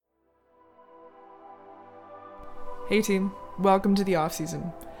Hey team, welcome to the off-season.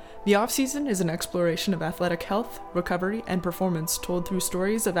 The off-season is an exploration of athletic health, recovery, and performance told through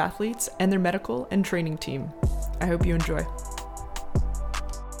stories of athletes and their medical and training team. I hope you enjoy.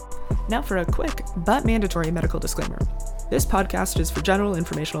 Now for a quick but mandatory medical disclaimer. This podcast is for general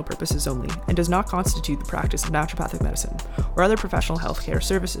informational purposes only and does not constitute the practice of naturopathic medicine or other professional healthcare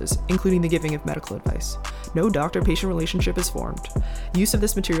services, including the giving of medical advice. No doctor-patient relationship is formed. Use of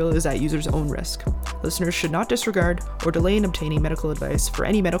this material is at user's own risk. Listeners should not disregard or delay in obtaining medical advice for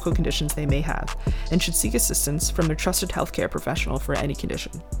any medical conditions they may have and should seek assistance from their trusted healthcare professional for any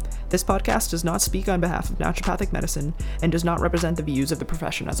condition. This podcast does not speak on behalf of naturopathic medicine and does not represent the views of the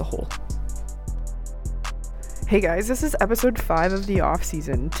profession as a whole. Hey guys, this is episode 5 of the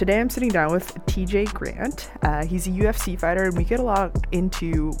off-season. Today I'm sitting down with TJ Grant. He's a UFC fighter, and we get a lot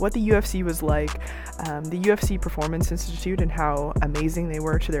into what the UFC was like, the UFC Performance Institute, and how amazing they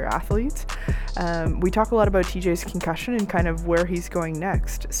were to their athletes. We talk a lot about TJ's concussion and kind of where he's going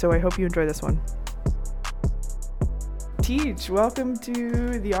next, so I hope you enjoy this one. Teach, welcome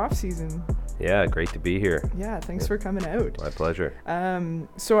to the off-season. Yeah, great to be here. Yeah, thanks for coming out. My pleasure.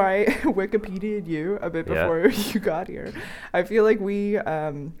 So I Wikipedia'd you a bit before you got here. I feel like we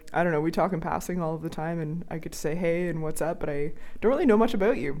talk in passing all of the time, and I get to say hey and what's up, but I don't really know much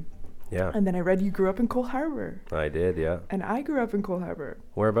about you. Yeah. And then I read you grew up in Cole Harbour. I did, yeah. And I grew up in Cole Harbour.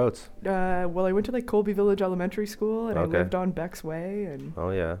 Whereabouts? Well, I went to Colby Village Elementary School, and Okay. I lived on Beck's Way. And Oh,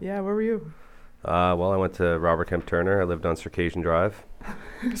 yeah. yeah, where were you? Well, I went to Robert Kemp Turner. I lived on Circassian Drive.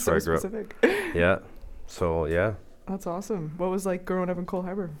 So I grew up. specific. Yeah. So, yeah. That's awesome. What was like growing up in Cole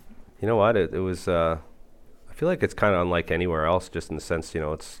Harbour? You know what? It was, I feel like it's kind of unlike anywhere else, just in the sense,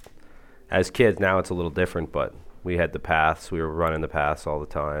 it's, as kids, now it's a little different, but we had the paths. We were running the paths all the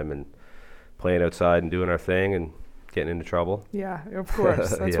time and playing outside and doing our thing and getting into trouble. Yeah, of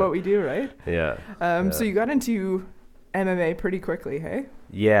course. That's Yeah. what we do, right? Yeah. So you got into MMA pretty quickly, hey?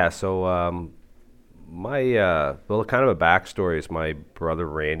 Yeah, so my kind of a backstory is my brother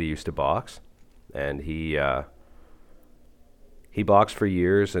Randy used to box, and he boxed for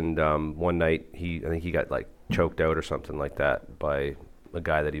years, and one night I think he got like choked out or something like that by a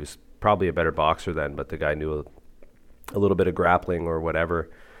guy that he was probably a better boxer than, but the guy knew a little bit of grappling or whatever,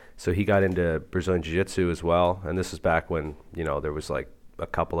 so he got into Brazilian Jiu-Jitsu as well. And this is back when there was like a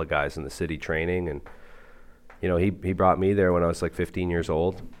couple of guys in the city training, and he brought me there when I was like 15 years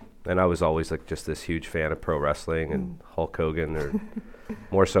old. And I was always like just this huge fan of pro wrestling and Hulk Hogan, or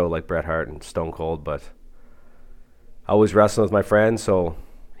more so like Bret Hart and Stone Cold. But I was wrestling with my friends, so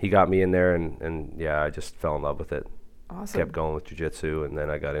he got me in there, and yeah, I just fell in love with it. Awesome. Kept going with jiu-jitsu, and then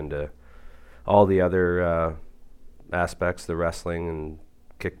I got into all the other aspects, the wrestling and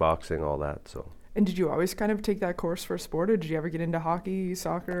kickboxing, all that. So. And did you always kind of take that course for sport, or did you ever get into hockey,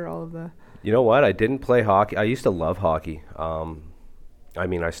 soccer, all of the... You know what? I didn't play hockey. I used to love hockey.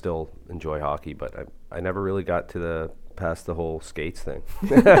 I still enjoy hockey, but I never really got past the whole skates thing.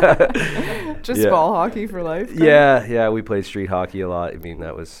 Just ball hockey for life? Yeah, we played street hockey a lot. I mean,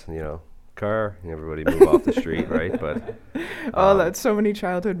 that was, car, everybody move off the street, right? But that's so many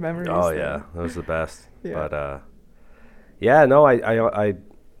childhood memories. Oh, there. yeah, that was the best. Yeah. But,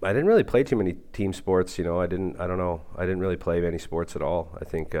 I didn't really play too many team sports, I didn't really play many sports at all. I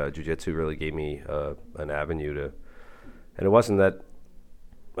think jiu-jitsu really gave me an avenue to, and it wasn't that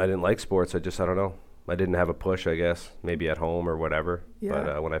I didn't like sports. I didn't have a push, I guess, maybe at home or whatever. Yeah.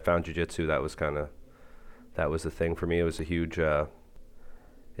 But when I found jiu-jitsu, that was the thing for me. It was a huge,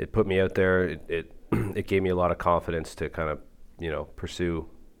 it put me out there. It gave me a lot of confidence to kind of, pursue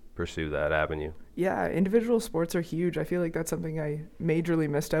that avenue. Yeah, individual sports are huge. I feel like that's something I majorly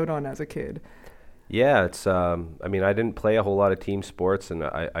missed out on as a kid. Yeah, it's, I didn't play a whole lot of team sports, and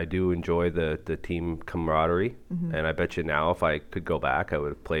I do enjoy the team camaraderie. Mm-hmm. And I bet you now, if I could go back, I would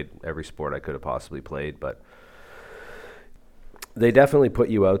have played every sport I could have possibly played. But they definitely put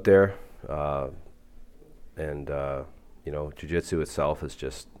you out there. Jiu-jitsu itself is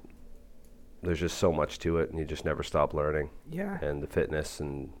just, there's just so much to it, and you just never stop learning. Yeah. And the fitness,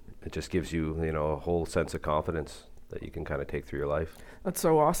 and it just gives you, a whole sense of confidence that you can kind of take through your life. That's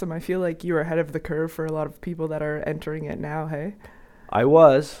so awesome. I feel like you were ahead of the curve for a lot of people that are entering it now, hey? I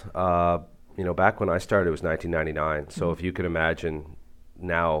was. Back when I started, it was 1999. So if you can imagine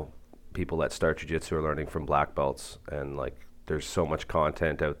now, people that start jiu-jitsu are learning from black belts, and like there's so much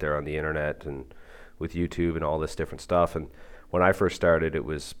content out there on the internet and with YouTube and all this different stuff. And when I first started, it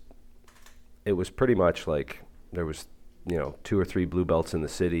was pretty much like there was 2 or 3 blue belts in the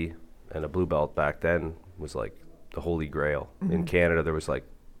city, and a blue belt back then was like the holy grail. Mm-hmm. In Canada, there was like,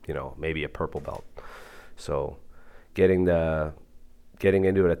 maybe a purple belt. So getting into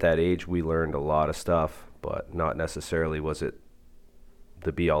it at that age, we learned a lot of stuff. but not necessarily was it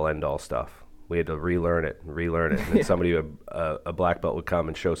the be-all end-all stuff. We had to relearn it. And then somebody, a black belt would come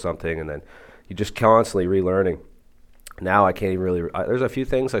and show something, and then you just constantly relearning. Now I can't even really, there's a few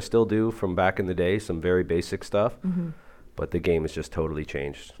things I still do from back in the day, some very basic stuff, but the game has just totally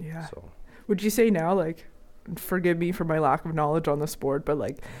changed. Yeah. So. Would you say now, like, forgive me for my lack of knowledge on the sport, but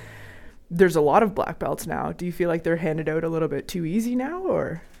like, there's a lot of black belts now. Do you feel like they're handed out a little bit too easy now,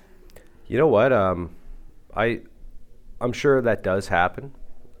 or? You know what? I'm sure that does happen.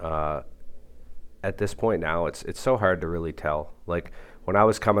 At this point now, it's so hard to really tell. Like when I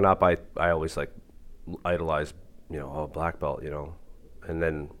was coming up, I always like idolized, black belt, and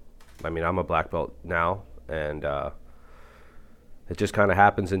then, I mean, I'm a black belt now, and it just kind of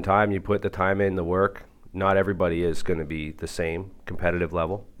happens in time. You put the time in, the work. Not everybody is going to be the same competitive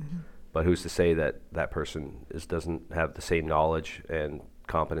level, but who's to say that that person doesn't have the same knowledge and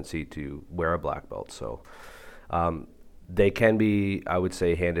competency to wear a black belt? So they can be, I would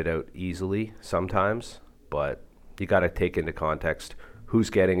say, handed out easily sometimes, but you got to take into context who's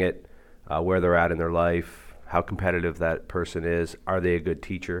getting it, where they're at in their life, how competitive that person is. Are they a good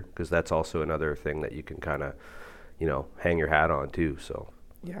teacher? Because that's also another thing that you can kind of, hang your hat on too. So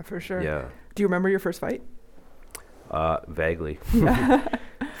yeah, for sure. Yeah. Do you remember your first fight? Vaguely.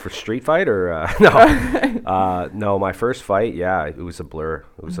 For street fight or no? No, my first fight, yeah, it was a blur.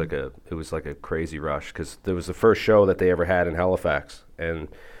 It was like a crazy rush because there was the first show that they ever had in Halifax, and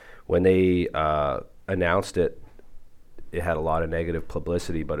when they announced it, it had a lot of negative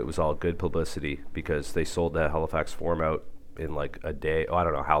publicity, but it was all good publicity because they sold that Halifax Forum out in like a day. I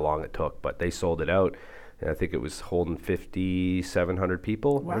don't know how long it took, but they sold it out, and I think it was holding 5,700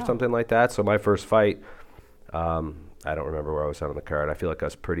 people or something like that. So my first fight, I don't remember where I was on the card. I feel like I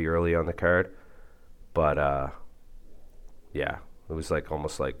was pretty early on the card, but yeah, it was like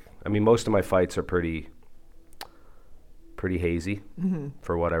almost like, I mean, most of my fights are pretty hazy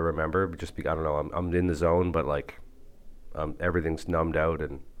for what I remember. Just I don't know, I'm in the zone, but like everything's numbed out,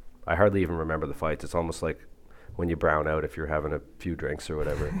 and I hardly even remember the fights. It's almost like when you brown out if you're having a few drinks or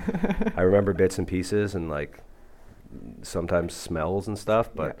whatever. I remember bits and pieces and like sometimes smells and stuff,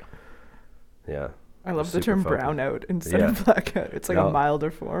 but yeah. I love the term brownout instead of blackout. It's like a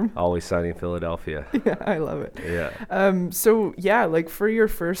milder form. Always Sunny in Philadelphia. Yeah, I love it. Yeah. So yeah, like for your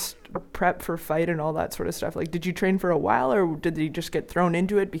first prep for fight and all that sort of stuff, like did you train for a while or did you just get thrown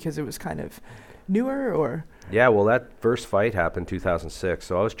into it because it was kind of newer or? Yeah, well, that first fight happened 2006,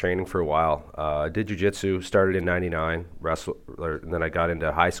 so I was training for a while. I did jiu-jitsu, started in 99, and then I got into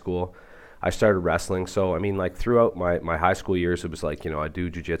high school. I started wrestling, so I mean, like throughout my high school years, it was like, I'd do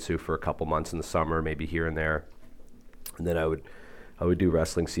jiu-jitsu for a couple months in the summer, maybe here and there, and then I would do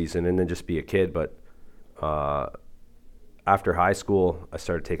wrestling season and then just be a kid. But after high school, I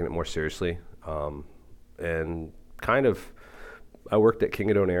started taking it more seriously, and kind of I worked at King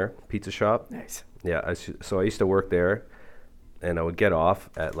of Donair Pizza Shop. Nice. Yeah, so I used to work there, and I would get off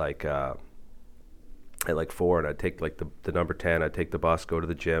at like 4, and I'd take like the number 10. I'd take the bus, go to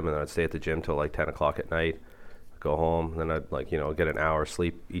the gym, and then I'd stay at the gym till like 10 o'clock at night. Go home, and then I'd like get an hour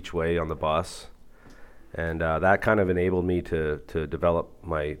sleep each way on the bus, and that kind of enabled me to develop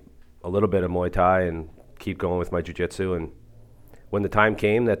a little bit of Muay Thai and keep going with my jiu-jitsu. And when the time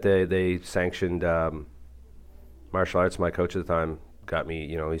came that they sanctioned martial arts, my coach at the time got me.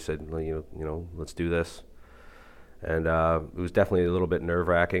 He said, let's do this, and it was definitely a little bit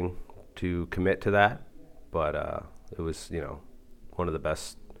nerve-wracking to commit to that. But it was, one of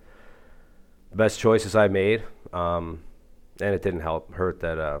the best choices I made, and it didn't hurt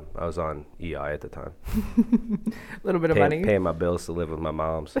that I was on EI at the time. A little bit of money. Paying my bills to live with my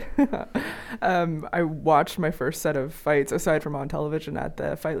moms. I watched my first set of fights, aside from on television, at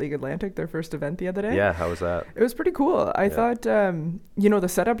the Fight League Atlantic, their first event the other day. Yeah, how was that? It was pretty cool. I thought, the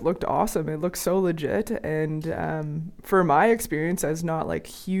setup looked awesome. It looked so legit. And for my experience as not like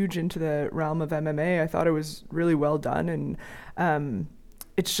huge into the realm of MMA, I thought it was really well done. And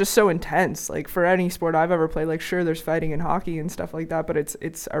it's just so intense. Like for any sport I've ever played, like sure there's fighting in hockey and stuff like that, but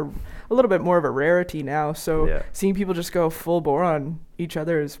it's a little bit more of a rarity now. So seeing people just go full bore on each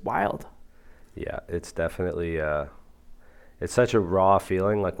other is wild. Yeah, it's definitely it's such a raw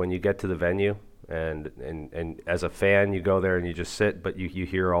feeling. Like when you get to the venue and as a fan you go there and you just sit, but you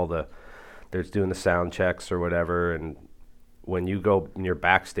hear all they're doing the sound checks or whatever, and when you go and you're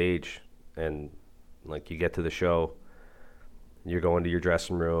backstage and like you get to the show, you're going to your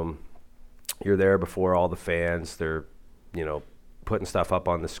dressing room, you're there before all the fans, they're, putting stuff up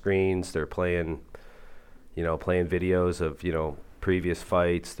on the screens, they're playing videos of, previous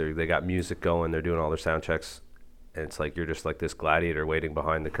fights, they got music going, they're doing all their sound checks, and it's like you're just like this gladiator waiting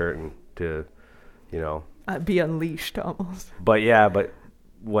behind the curtain to, you know. Be unleashed almost. But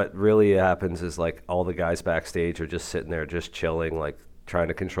what really happens is like all the guys backstage are just sitting there just chilling, like trying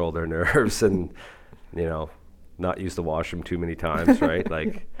to control their nerves and, you know, not use the washroom too many times, right?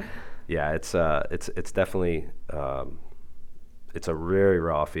 Like, yeah, it's definitely, it's a very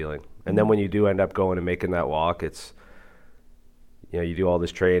raw feeling. And then when you do end up going and making that walk, it's, you know, you do all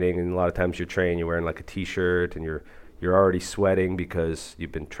this training, and a lot of times you're wearing like a t-shirt, and you're already sweating because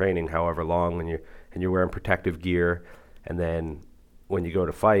you've been training however long, and you're wearing protective gear. And then when you go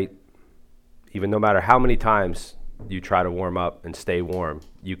to fight, even no matter how many times you try to warm up and stay warm,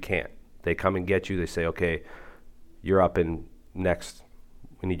 you can't. They come and get you. They say, okay, you're up in next.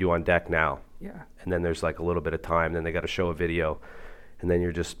 We need you on deck now. Yeah. And then there's like a little bit of time. Then they got to show a video, and then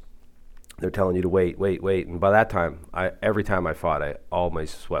they're telling you to wait. And by that time, every time I fought, all my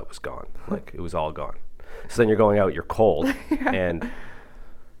sweat was gone. Like, it was all gone. So then you're going out, you're cold, and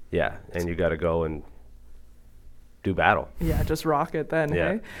you got to go and do battle. Yeah, just rock it then.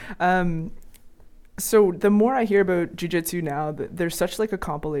 Yeah. Hey? So the more I hear about jiu-jitsu now, there's such like a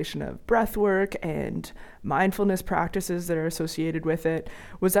compilation of breath work and mindfulness practices that are associated with it.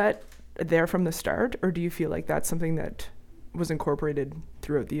 Was that there from the start, or do you feel like that's something that was incorporated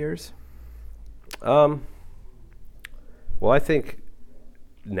throughout the years? Well, I think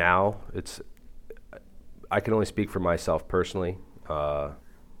now I can only speak for myself personally. I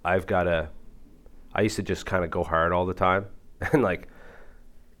used to just kind of go hard all the time. And like,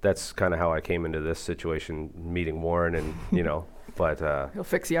 that's kind of how I came into this situation, meeting Warren, and, you know, but, He'll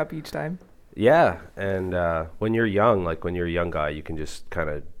fix you up each time. Yeah. And, when you're young, like when you're a young guy, you can just kind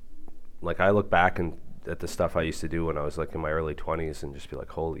of, like, I look back at the stuff I used to do when I was like in my early 20s and just be like,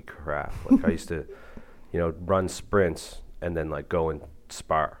 holy crap. Like, I used to, you know, run sprints and then like go and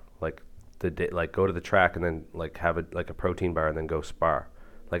spar, like go to the track and then like have a protein bar and then go spar,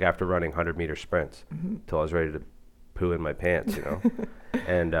 like after running 100-meter sprints till I was ready to poo in my pants, you know.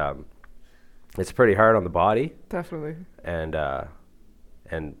 And it's pretty hard on the body. Definitely. And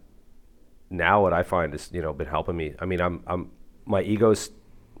now what I find is, you know, been helping me. I mean, my ego's,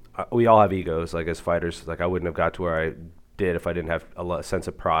 we all have egos, like as fighters. Like, I wouldn't have got to where I did if I didn't have a sense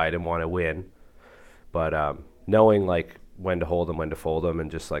of pride and want to win. But knowing like when to hold them, when to fold them, and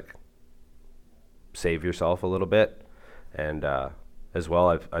just like save yourself a little bit. And as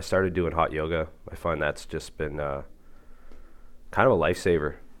well, I started doing hot yoga. I find that's just been kind of a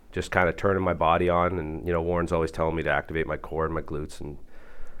lifesaver. Just kind of turning my body on, and, you know, Warren's always telling me to activate my core and my glutes, and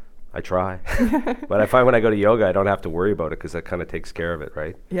I try. But I find when I go to yoga, I don't have to worry about it because that kind of takes care of it,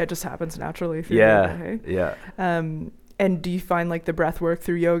 right? Yeah, it just happens naturally through yoga, hey? Yeah. And do you find like the breath work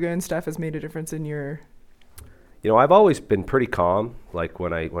through yoga and stuff has made a difference in your... You know, I've always been pretty calm, like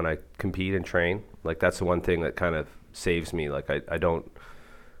when I compete and train. Like, that's the one thing that kind of saves me. Like, I don't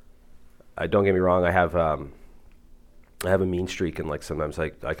get me wrong, I have a mean streak, and like sometimes I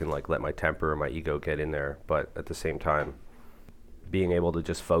can like let my temper or my ego get in there, but at the same time, being able to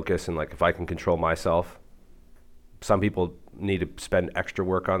just focus, and like if I can control myself. Some people need to spend extra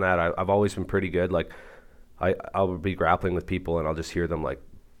work on that. I've always been pretty good. Like, I'll be grappling with people and I'll just hear them like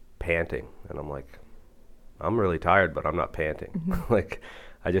panting, and I'm like, I'm really tired, but I'm not panting. Like,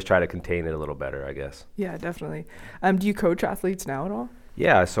 I just try to contain it a little better, I guess. Yeah, definitely. Do you coach athletes now at all?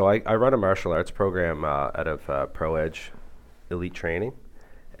 Yeah, so I run a martial arts program out of Pro Edge Elite Training,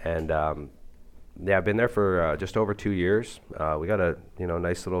 and I've been there for just over 2 years. We got a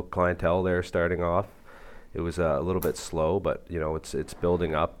nice little clientele there starting off. It was a little bit slow, but it's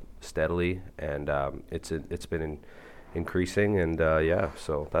building up steadily, and it's been increasing, and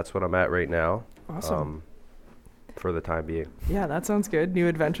so that's what I'm at right now. Awesome. For the time being. Yeah, that sounds good. New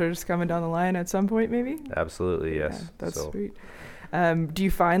adventures coming down the line at some point, maybe? Absolutely, yes. Yeah, that's sweet. Do you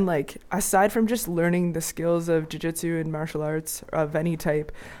find, like, aside from just learning the skills of jiu-jitsu and martial arts of any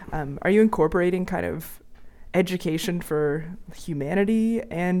type, are you incorporating kind of education for humanity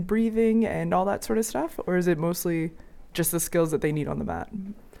and breathing and all that sort of stuff? Or is it mostly just the skills that they need on the mat?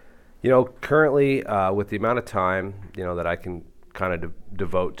 Currently, with the amount of time, that I can kind of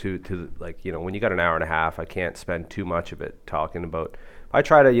devote to like, when you got an hour and a half, I can't spend too much of it talking about. I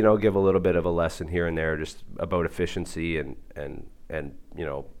try to, give a little bit of a lesson here and there just about efficiency and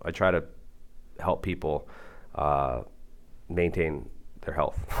I try to help people maintain their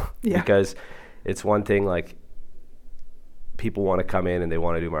health. Yeah. Because it's one thing, like, people want to come in and they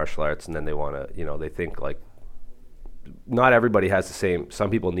want to do martial arts, and then they want to, they think like, not everybody has the same. Some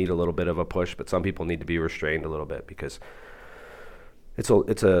people need a little bit of a push, but some people need to be restrained a little bit because it's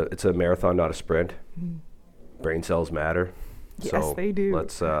a marathon, not a sprint. Brain cells matter. Yes, so they do.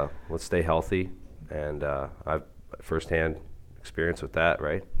 Let's stay healthy, and I've firsthand experience with that.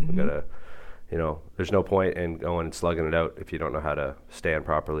 Right, we gotta, you know, there's no point in going and slugging it out if you don't know how to stand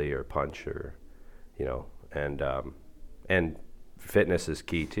properly or punch or, you know, and fitness is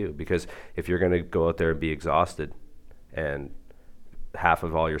key too, because if you're going to go out there and be exhausted and half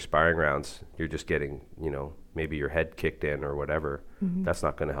of all your sparring rounds, you're just getting, you know, maybe your head kicked in or whatever, that's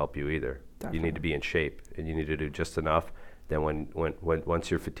not going to help you either. Definitely. You need to be in shape and you need to do just enough. Then when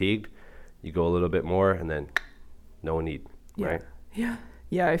once you're fatigued, you go a little bit more and then no need, right? Yeah,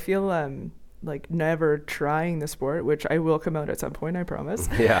 I feel like never trying the sport, which I will come out at some point, I promise.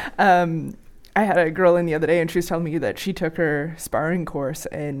 I had a girl in the other day and she was telling me that she took her sparring course,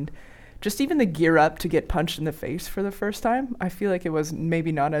 and just even the gear up to get punched in the face for the first time, I feel like it was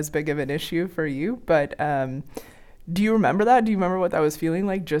maybe not as big of an issue for you, but do you remember that? Do you remember what that was feeling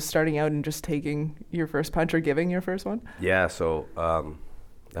like, just starting out and just taking your first punch or giving your first one? Yeah, so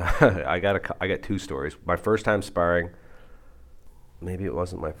I got two stories. My first time sparring, maybe it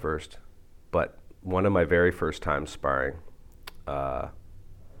wasn't my first, but one of my very first times sparring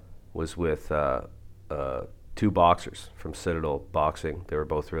was with two boxers from Citadel Boxing. They were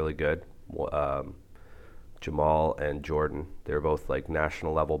both really good. Jamal and Jordan. They were both like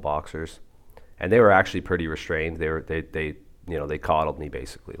national level boxers, and they were actually pretty restrained. They you know, they coddled me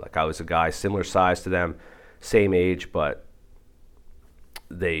basically. Like I was a guy similar size to them, same age, but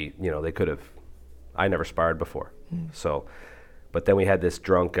they, you know, they could have. I never sparred before, so. But then we had this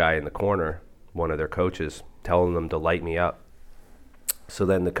drunk guy in the corner, one of their coaches, telling them to light me up. So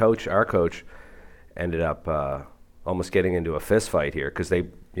then our coach, ended up almost getting into a fist fight here because they,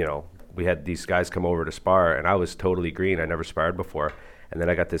 you know, we had these guys come over to spar and I was totally green. I never sparred before. And then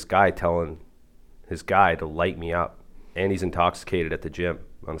I got this guy telling his guy to light me up, and he's intoxicated at the gym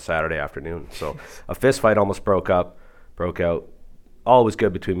on a Saturday afternoon. So a fist fight almost broke out. All was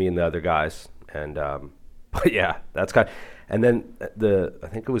good between me and the other guys. And, but yeah, that's kind of, and then I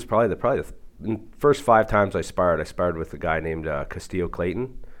think it was probably the first 5 times I sparred with a guy named Castillo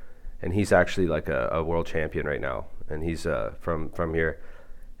Clayton. And he's actually like a world champion right now, and he's from here.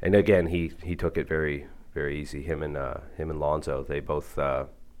 And again, he took it very, very easy. Him and Lonzo, they both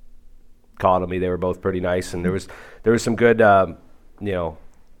coddled me. They were both pretty nice, and there was some good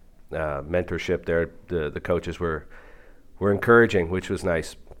mentorship there. The coaches were encouraging, which was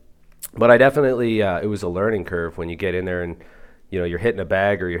nice. But I definitely it was a learning curve when you get in there and, you know, you're hitting a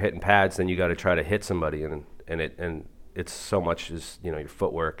bag or you're hitting pads, then you got to try to hit somebody, and it's so much as, you know, your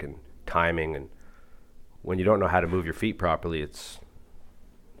footwork and timing, and when you don't know how to move your feet properly, it's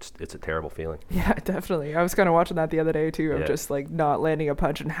a terrible feeling. Yeah, definitely. I was kind of watching that the other day too, of just like not landing a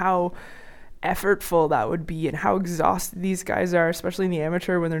punch and how effortful that would be and how exhausted these guys are, especially in the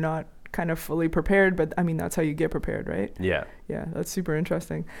amateur when they're not kind of fully prepared. But I mean, that's how you get prepared, right? Yeah, that's super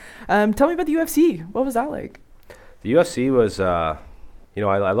interesting. Tell me about the UFC. What was that like? The UFC was you know,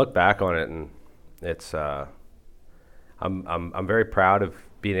 I look back on it and it's I'm very proud of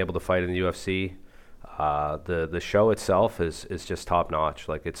being able to fight in the UFC. The show itself is just top notch.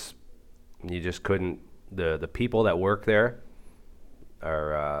 Like you just couldn't. The people that work there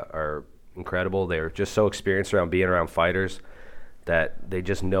are incredible. They're just so experienced around being around fighters that they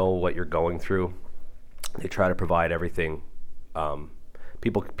just know what you're going through. They try to provide everything.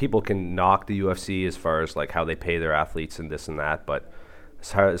 People can knock the UFC as far as like how they pay their athletes and this and that, but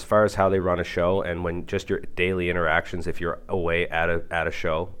as far as how they run a show and when just your daily interactions, if you're away at a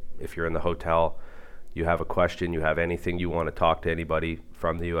show, if you're in the hotel, you have a question, you have anything, you want to talk to anybody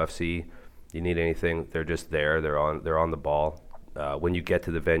from the UFC, you need anything, they're just there. They're on the ball. When you get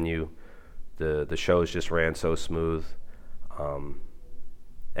to the venue, the shows just ran so smooth,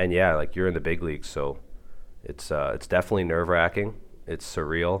 and yeah, like you're in the big leagues, so it's definitely nerve-wracking. It's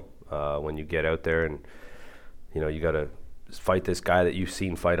surreal when you get out there and, you know, you got to fight this guy that you've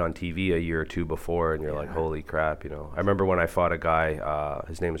seen fight on TV a year or two before, and you're like, holy crap, you know. I remember when I fought a guy,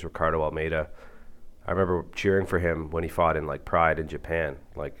 his name is Ricardo Almeida. I remember cheering for him when he fought in like Pride in Japan,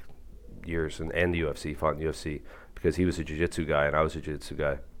 like years, and the UFC, fought in the UFC, because he was a jiu-jitsu guy and I was a jiu-jitsu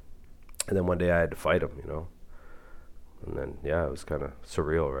guy. And then one day I had to fight him, you know. And then, yeah, it was kind of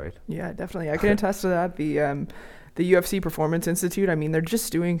surreal, right? Yeah, definitely. I can attest to that. The UFC Performance Institute, I mean, they're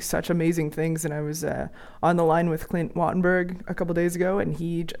just doing such amazing things. And I was on the line with Clint Wattenberg a couple days ago, and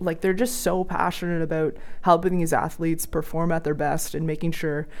they're just so passionate about helping these athletes perform at their best and making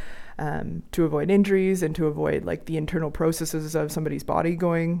sure to avoid injuries and to avoid like the internal processes of somebody's body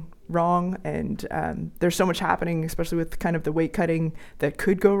going wrong. And there's so much happening, especially with kind of the weight cutting that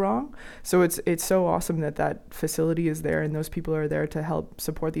could go wrong. So it's so awesome that facility is there and those people are there to help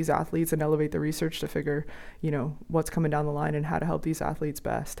support these athletes and elevate the research to figure, you know, what's coming down the line and how to help these athletes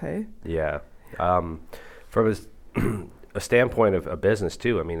best. Hey? Yeah. a standpoint of a business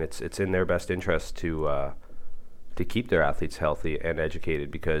too. I mean, it's in their best interest to keep their athletes healthy and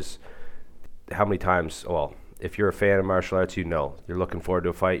educated, because how many times, well, if you're a fan of martial arts, you're looking forward to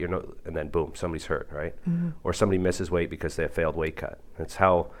a fight, and then boom, somebody's hurt, right? Or somebody misses weight because they have failed weight cut. It's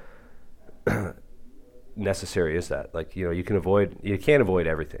how necessary is that? Like, you can't avoid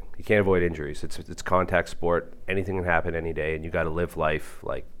everything. You can't avoid injuries. It's contact sport. Anything can happen any day, and you got to live life.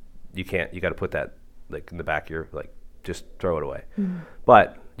 Like, you got to put that like in the back of your, like, just throw it away.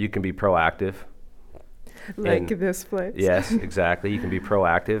 But you can be proactive. Like this place. Yes, exactly. You can be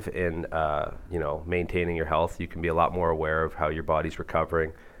proactive in, maintaining your health. You can be a lot more aware of how your body's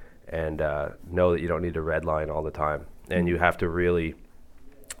recovering, and know that you don't need to redline all the time. And you have to really,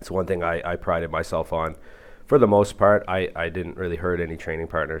 it's one thing I prided myself on. For the most part, I didn't really hurt any training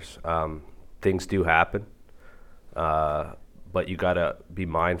partners. Things do happen, but you got to be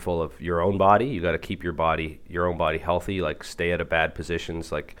mindful of your own body. You got to keep your own body healthy, like stay out of bad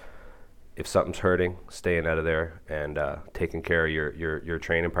positions, like if something's hurting, staying out of there, and taking care of your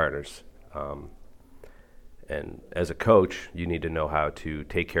training partners. And as a coach, you need to know how to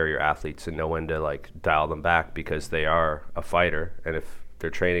take care of your athletes and know when to, like, dial them back, because they are a fighter. And if they're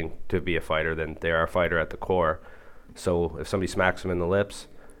training to be a fighter, then they are a fighter at the core. So if somebody smacks them in the lips,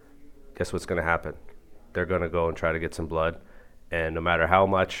 guess what's going to happen? They're going to go and try to get some blood. And no matter how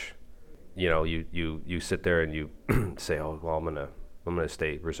much, you sit there and you say, oh, well, I'm going to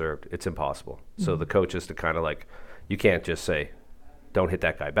stay reserved. It's impossible. So the coach is to kind of, like, you can't just say, don't hit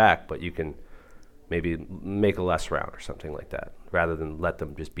that guy back, but you can maybe make a less round or something like that, rather than let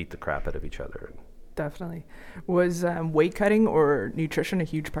them just beat the crap out of each other. Definitely. Was weight cutting or nutrition a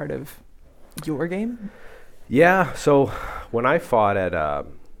huge part of your game? Yeah. So when I fought at,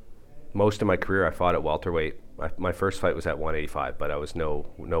 most of my career, I fought at welterweight. My first fight was at 185, but I was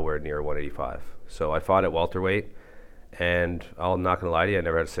nowhere near 185. So I fought at welterweight, and I'm not going to lie to you, I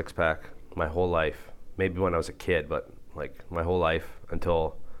never had a six-pack my whole life. Maybe when I was a kid, but like my whole life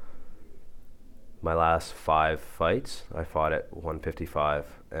until my last 5 fights, I fought at 155.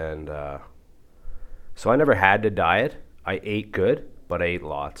 And so I never had to diet. I ate good, but I ate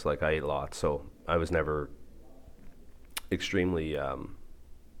lots. So I was never extremely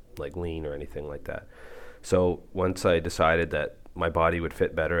lean or anything like that. So once I decided that my body would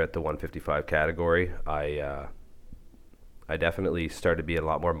fit better at the 155 category, I definitely started to be a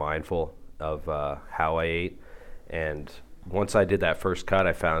lot more mindful of how I ate. And once I did that first cut,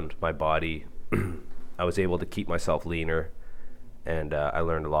 I found my body, I was able to keep myself leaner, and I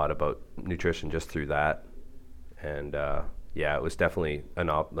learned a lot about nutrition just through that. And it was definitely an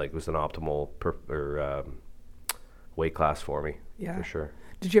optimal weight class for me, for sure.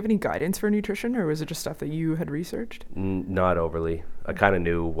 Did you have any guidance for nutrition, or was it just stuff that you had researched? Not overly. I kind of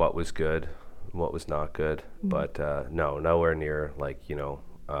knew what was good, what was not good, but nowhere near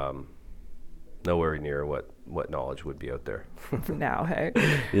nowhere near what knowledge would be out there. Now, hey.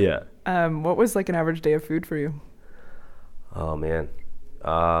 Yeah. What was like an average day of food for you? Oh man.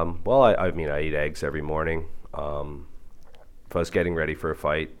 Well, I eat eggs every morning. If I was getting ready for a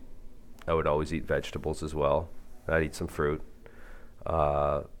fight, I would always eat vegetables as well. I'd eat some fruit.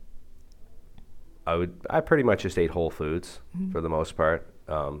 I pretty much just ate whole foods for the most part.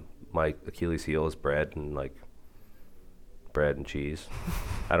 My Achilles heel is bread and cheese.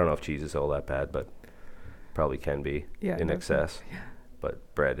 I don't know if cheese is all that bad, but probably can be in excess. Yeah.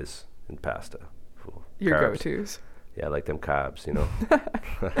 But bread is and pasta. Your carbs. go-tos. Yeah, I like them carbs,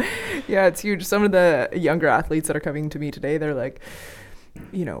 Yeah, it's huge. Some of the younger athletes that are coming to me today, they're like,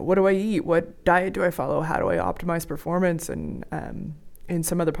 what do I eat? What diet do I follow? How do I optimize performance? And in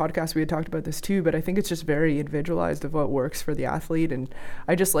some other podcasts, we had talked about this too, but I think it's just very individualized of what works for the athlete. And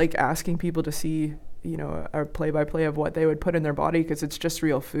I just like asking people to see, a play-by-play of what they would put in their body, because it's just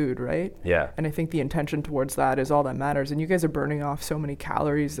real food, right? Yeah. And I think the intention towards that is all that matters. And you guys are burning off so many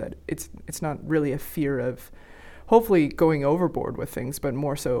calories that it's not really a fear of hopefully going overboard with things, but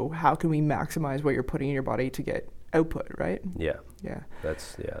more so how can we maximize what you're putting in your body to get output, right? Yeah.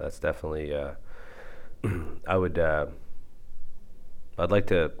 That's definitely I'd like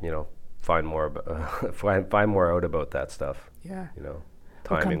to find more find more out about that stuff. Yeah.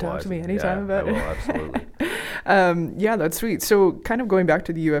 Timing come talk wise. to me anytime about it. I will, absolutely. Yeah, that's sweet. So kind of going back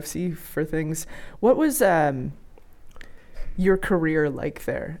to the UFC for things, what was your career like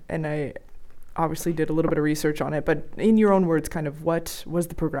there? And I obviously did a little bit of research on it, but in your own words, kind of what was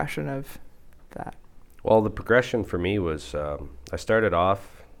the progression of that? Well, the progression for me was I started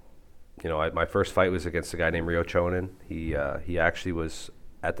off, my first fight was against a guy named Rio Chonin. He actually was,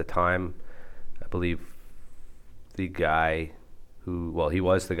 at the time, I believe, the guy he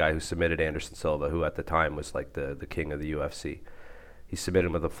was the guy who submitted Anderson Silva, who at the time was like the king of the UFC. He submitted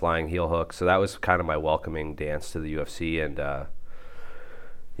him with a flying heel hook. So that was kind of my welcoming dance to the UFC. And,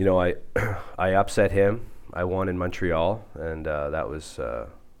 I upset him. I won in Montreal, and that was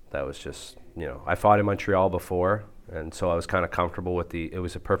just, I fought in Montreal before, and so I was kind of comfortable with it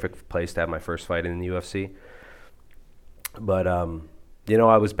was a perfect place to have my first fight in the UFC. But,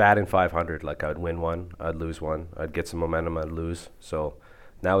 I was batting 500. Like, I'd win one, I'd lose one, I'd get some momentum, I'd lose. So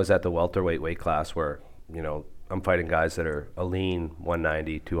now I was at the welterweight weight class where, I'm fighting guys that are a lean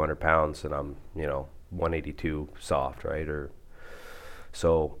 190, 200 pounds, and I'm, 182 soft, right?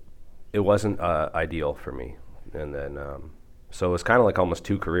 So it wasn't ideal for me. And then, so it was kind of like almost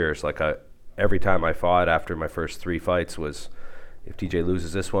two careers. Like, every time I fought after my first 3 fights was, if TJ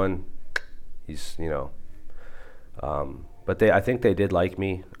loses this one, he's, but I think they did like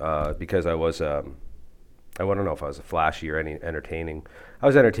me because I was, I don't know if I was flashy or entertaining. I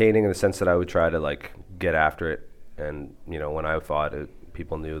was entertaining in the sense that I would try to like get after it. And, when I fought it,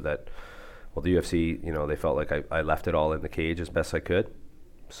 people knew that, well, the UFC, they felt like I left it all in the cage as best I could.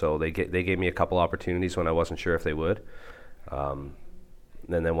 So they gave me a couple opportunities when I wasn't sure if they would. And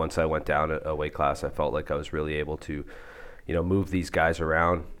then once I went down a weight class, I felt like I was really able to, move these guys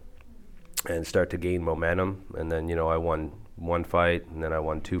around and start to gain momentum. And then, I won 1 fight, and then I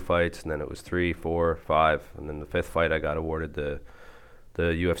won 2 fights, and then it was 3, 4, 5. And then the 5th fight, I got awarded the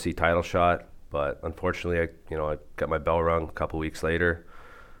UFC title shot. But unfortunately, I got my bell rung a couple weeks later.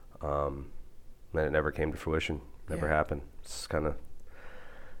 And it never came to fruition. Never happened. It's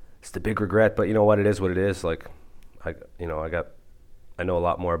the big regret, but what it is what it is. Like, I know a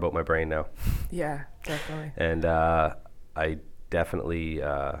lot more about my brain now. Yeah, definitely. And I definitely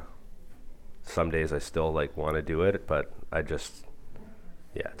some days I still like want to do it, but I just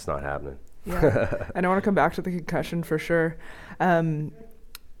it's not happening. Yeah. And I want to come back to the concussion for sure. And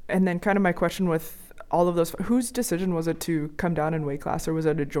then kind of my question with all of those, whose decision was it to come down in weight class, or was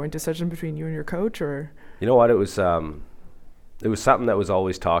it a joint decision between you and your coach? Or you know what, it was something that was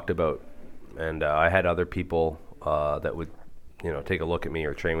always talked about, and I had other people that would take a look at me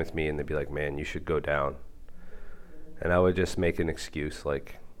or train with me, and they'd be like, man, you should go down. And I would just make an excuse,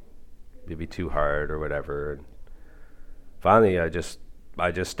 like it'd be too hard or whatever. And finally I just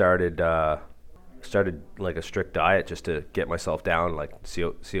started like a strict diet just to get myself down, like see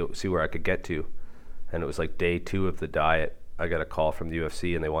where I could get to. And it was like day 2 of the diet, I got a call from the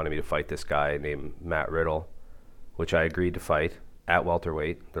UFC, and they wanted me to fight this guy named Matt Riddle, which I agreed to fight at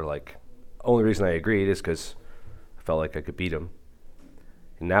welterweight. They're like, only reason I agreed is because I felt like I could beat him.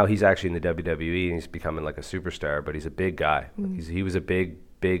 And now he's actually in the WWE, and he's becoming like a superstar, but he's a big guy. Like he was a big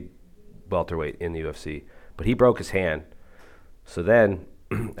welterweight in the UFC, but he broke his hand. So then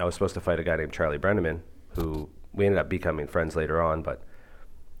I was supposed to fight a guy named Charlie Brenneman, who we ended up becoming friends later on. But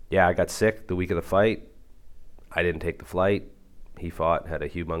yeah, I got sick the week of the fight. I didn't take the flight. He fought, had a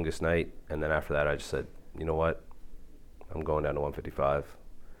humongous night. And then after that, I just said, you know what? I'm going down to 155.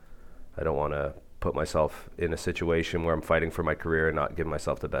 I don't want to put myself in a situation where I'm fighting for my career and not give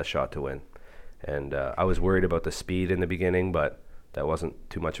myself the best shot to win. And I was worried about the speed in the beginning, but that wasn't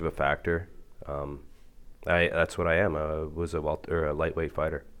too much of a factor. That's what I am. I was a lightweight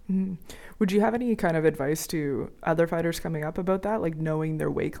fighter. Mm-hmm. Would you have any kind of advice to other fighters coming up about that, like knowing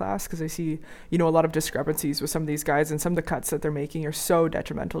their weight class? Because I see, a lot of discrepancies with some of these guys, and some of the cuts that they're making are so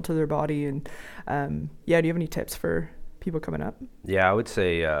detrimental to their body. And do you have any tips for people coming up? Yeah, I would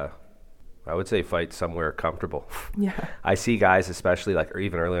say fight somewhere comfortable. Yeah. I see guys, especially or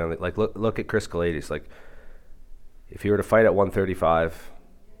even early on, like look at Chris Kalaitis. Like, if he were to fight at 135,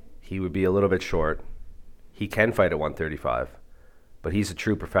 he would be a little bit short. He can fight at 135, but he's a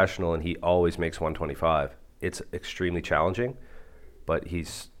true professional, and he always makes 125. It's extremely challenging, but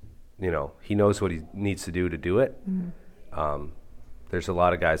he's, he knows what he needs to do it. Mm-hmm. There's a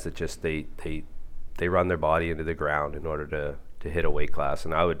lot of guys that just they run their body into the ground in order to hit a weight class,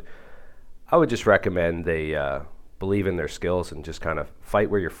 and I would just recommend they believe in their skills and just kind of fight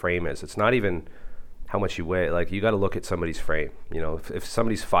where your frame is. It's not even how much you weigh. Like, you got to look at somebody's frame. If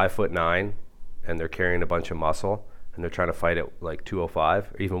somebody's 5'9" and they're carrying a bunch of muscle and they're trying to fight at like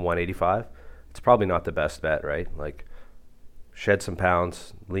 205 or even 185, it's probably not the best bet, right? Like, shed some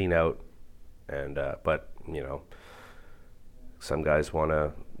pounds, lean out, and but some guys want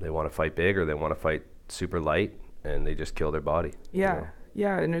to fight big, or they want to fight super light, and they just kill their body. Yeah.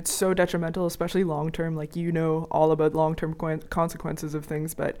 Yeah, and it's so detrimental, especially long-term. Like, all about long-term consequences of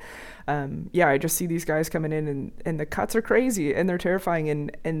things. But, I just see these guys coming in, and the cuts are crazy, and they're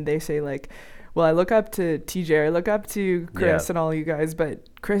terrifying. And they say, like, Well, I look up to TJ, I look up to Chris and all you guys, but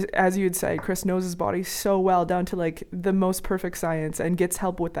Chris, as you would say, Chris knows his body so well down to like the most perfect science and gets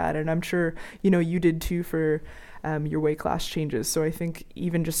help with that. And I'm sure, you know, you did too for your weight class changes. So I think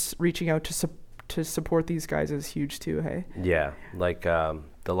even just reaching out to support these guys is huge too, hey? Yeah, like the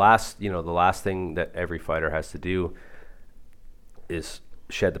last thing that every fighter has to do is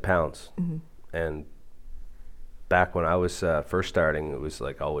shed the pounds. Mm-hmm. And back when I was first starting, it was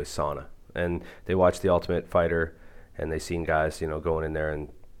like always sauna. And they watched The Ultimate Fighter, and they seen guys, you know, going in there and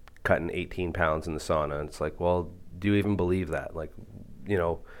cutting 18 pounds in the sauna. And it's like, well, do you even believe that? Like, you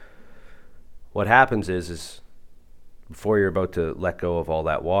know, what happens is before you're about to let go of all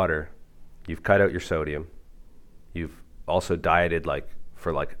that water, you've cut out your sodium. You've also dieted like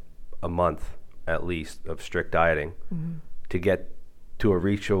for like a month at least of strict dieting to get to a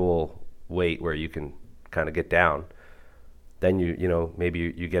reachable weight where you can kind of get down. Then you know,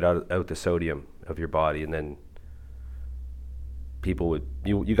 maybe you get out the sodium of your body, and then people would,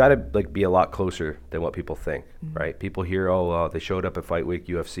 you got to like be a lot closer than what people think, right? People hear, they showed up at Fight Week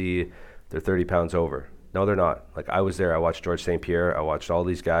UFC, they're 30 pounds over. No, they're not. Like I was there, I watched George St. Pierre, I watched all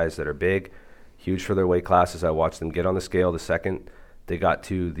these guys that are big, huge for their weight classes. I watched them get on the scale the second they got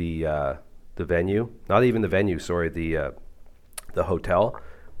to the venue, not even the venue, sorry, the hotel.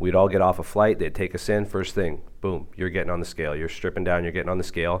 We'd all get off a flight, they'd take us in, first thing, boom, you're getting on the scale. You're stripping down, you're getting on the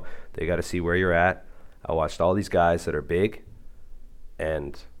scale. They got to see where you're at. I watched all these guys that are big,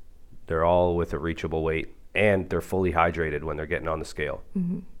 and they're all with a reachable weight, and they're fully hydrated when they're getting on the scale.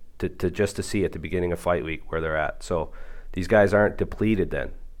 Mm-hmm. To see at the beginning of Fight Week where they're at. So these guys aren't depleted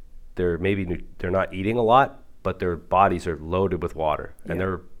then. They're not eating a lot, but their bodies are loaded with water, and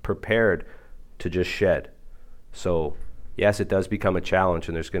they're prepared to just shed. So yes, it does become a challenge,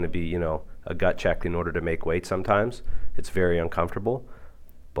 and there's going to be, you know, a gut check in order to make weight sometimes. It's very uncomfortable.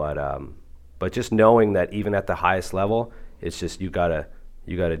 But just knowing that even at the highest level, it's just you gotta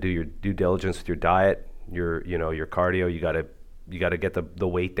do your due diligence with your diet, your cardio. You gotta get the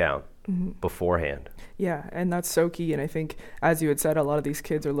weight down beforehand. Yeah, and that's so key. And I think, as you had said, a lot of these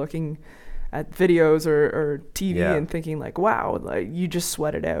kids are looking at videos or TV and thinking like, wow, like you just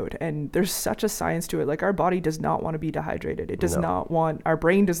sweat it out. And there's such a science to it. Like our body does not want to be dehydrated. It does not want, our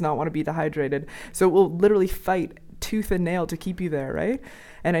brain does not want to be dehydrated. So it will literally fight tooth and nail to keep you there, right?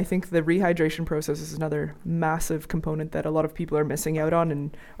 And I think the rehydration process is another massive component that a lot of people are missing out on.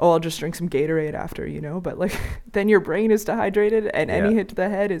 And, I'll just drink some Gatorade after, you know, but like then your brain is dehydrated, and any hit to the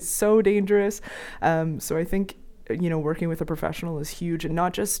head is so dangerous. So I think, you know, working with a professional is huge, and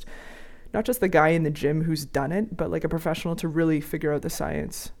not just the guy in the gym who's done it, but like a professional to really figure out the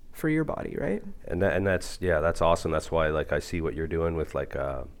science for your body, right? And that's awesome. That's why, like, I see what you're doing with like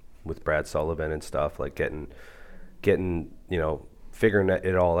with Brad Sullivan and stuff, like getting you know, figuring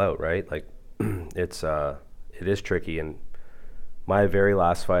it all out, right? Like it is tricky. And my very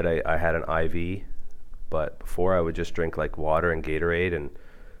last fight, I had an IV, but before I would just drink like water and Gatorade, and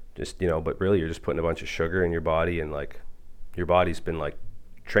just, you know, but really you're just putting a bunch of sugar in your body, and like your body's been like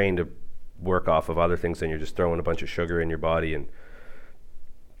trained to work off of other things, and you're just throwing a bunch of sugar in your body, and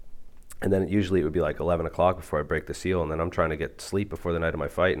then usually it would be like 11 o'clock before I break the seal, and then I'm trying to get sleep before the night of my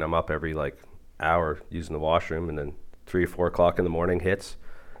fight, and I'm up every like hour using the washroom, and then 3 or 4 o'clock in the morning hits,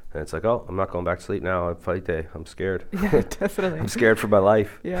 and it's like, oh, I'm not going back to sleep now, on fight day, I'm scared. Yeah, definitely. I'm scared for my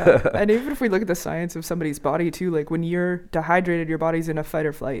life. Yeah. And even if we look at the science of somebody's body too, like when you're dehydrated, your body's in a fight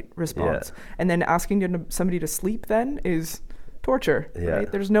or flight response, and then asking somebody to sleep then is torture,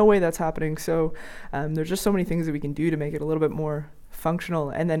 right? There's no way that's happening. So there's just so many things that we can do to make it a little bit more functional,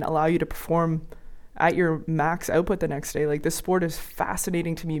 and then allow you to perform at your max output the next day. Like this sport is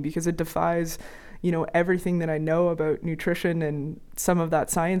fascinating to me because it defies, you know, everything that I know about nutrition and some of that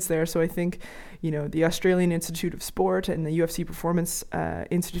science there. So I think, you know, the Australian Institute of Sport and the UFC Performance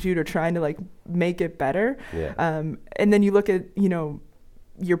Institute are trying to like make it better. And then you look at, you know,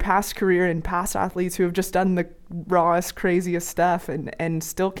 your past career and past athletes who have just done the rawest, craziest stuff and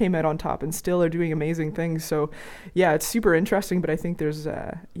still came out on top and still are doing amazing things. So yeah, it's super interesting, but I think there's,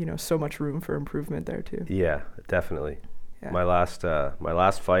 you know, so much room for improvement there too. Yeah, definitely. Yeah. My last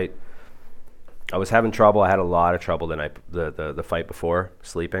fight, I was having trouble. I had a lot of trouble the fight before,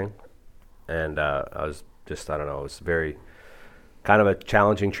 sleeping. And I was just, I don't know, it was very kind of a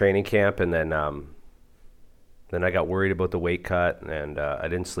challenging training camp. And then I got worried about the weight cut, and I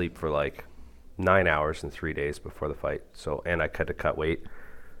didn't sleep for like 9 hours and 3 days before the fight. So, and I had to cut weight.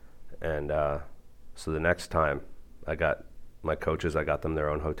 And so the next time I got my coaches, I got them their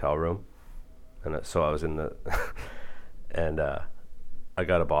own hotel room. And so I was in the, and I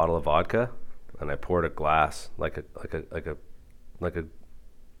got a bottle of vodka, and I poured a glass, like a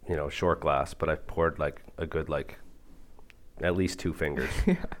you short glass, but I poured like a good, like at least 2 fingers.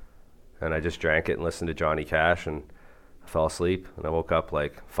 Yeah. And I just drank it and listened to Johnny Cash, and I fell asleep, and I woke up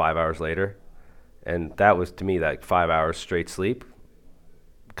like 5 hours later. And that was, to me, like 5 hours straight sleep.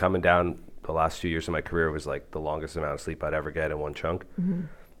 Coming down the last few years of my career was like the longest amount of sleep I'd ever get in one chunk,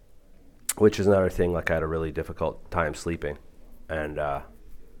 which is another thing. Like I had a really difficult time sleeping, and I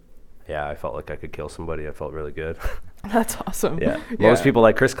felt like I could kill somebody. I felt really good. That's awesome. Yeah. Most people,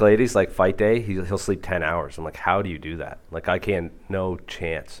 like Chris Calaides, like fight day, he'll sleep 10 hours. I'm like, how do you do that? Like I can't, no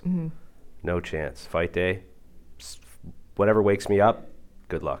chance. No chance. Fight day, whatever wakes me up,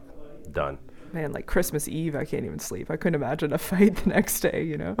 good luck. Done. Man, like Christmas Eve, I can't even sleep. I couldn't imagine a fight the next day,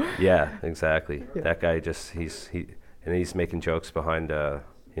 Yeah, exactly. Yeah. That guy just, he's making jokes behind the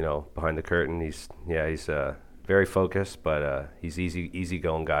curtain. He's very focused, but he's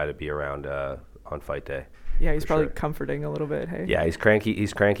easygoing guy to be around on fight day. Yeah, he's probably comforting a little bit, hey? Yeah, he's cranky.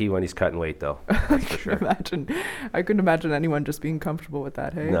 He's cranky when he's cutting weight, though. That's for sure. I couldn't imagine anyone just being comfortable with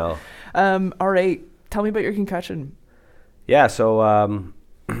that, hey? No. All right. Tell me about your concussion. Yeah, so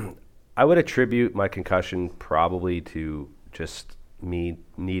I would attribute my concussion probably to just me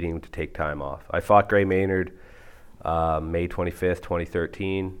needing to take time off. I fought Gray Maynard May 25th,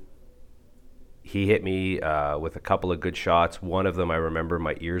 2013. He hit me with a couple of good shots. One of them, I remember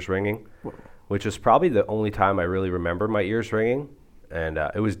my ears ringing. Whoa. Which was probably the only time I really remember my ears ringing. And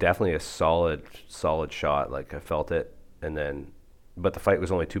it was definitely a solid shot. Like I felt it. But the fight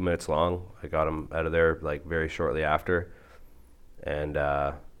was only 2 minutes long. I got him out of there like very shortly after. And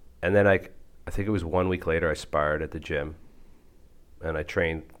then I think it was 1 week later I sparred at the gym. And I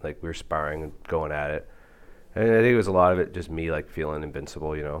trained, like we were sparring and going at it. And I think it was a lot of it just me like feeling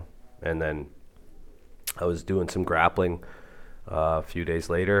invincible, And then I was doing some grappling a few days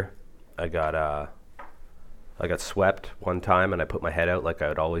later. I got swept one time, and I put my head out like I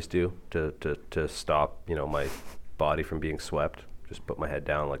would always do to stop, my body from being swept. Just put my head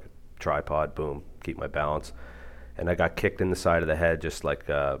down like a tripod, boom, keep my balance. And I got kicked in the side of the head, just like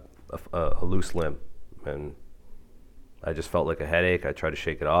a loose limb, and I just felt like a headache. I tried to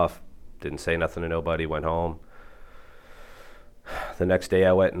shake it off, didn't say nothing to nobody, went home. The next day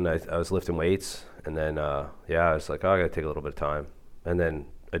I went and I was lifting weights, and then I was like, I gotta take a little bit of time. And then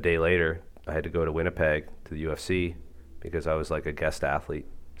a day later, I had to go to Winnipeg to the UFC because I was like a guest athlete.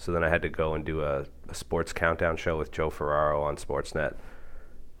 So then I had to go and do a sports countdown show with Joe Ferraro on Sportsnet,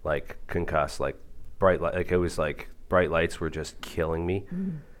 like concussed, like bright lights were just killing me.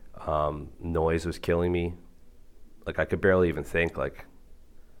 Noise was killing me. Like I could barely even think. That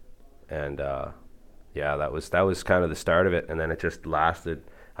was kind of the start of it, and then it just lasted.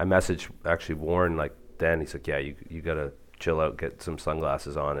 I messaged actually Warren then. He's like, yeah, you gotta chill out, get some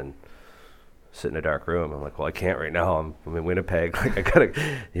sunglasses on, and sit in a dark room. I'm like, well, I can't right now. I'm in Winnipeg. Like I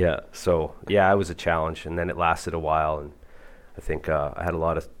gotta, So it was a challenge, and then it lasted a while, and I think I had a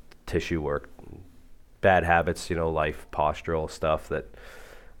lot of tissue work, bad habits, life, postural stuff that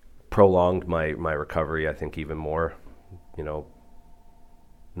prolonged my recovery. I think even more,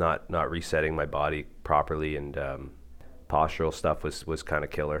 not resetting my body properly, and postural stuff was kind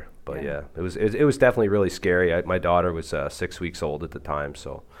of killer. But yeah, it was definitely really scary. My daughter was 6 weeks old at the time,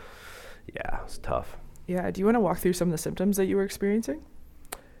 so yeah, it was tough. Yeah, do you want to walk through some of the symptoms that you were experiencing?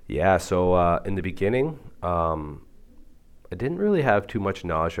 Yeah, so in the beginning, I didn't really have too much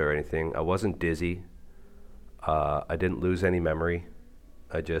nausea or anything. I wasn't dizzy. I didn't lose any memory.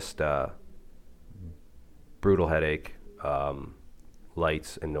 I just brutal headache,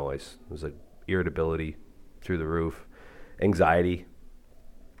 lights and noise. It was like irritability through the roof, anxiety,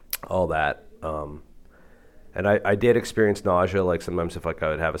 all that. And I did experience nausea. Like sometimes if I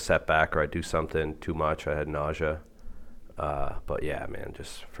would have a setback or I'd do something too much, I had nausea. But yeah, man,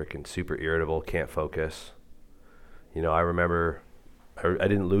 just freaking super irritable, can't focus. I remember I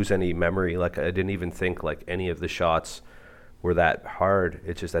didn't lose any memory. Like I didn't even think like any of the shots were that hard.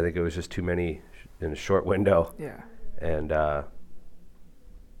 It's just, I think it was just too many in a short window. Yeah. And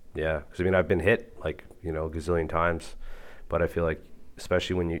because I've been hit like, a gazillion times, but I feel like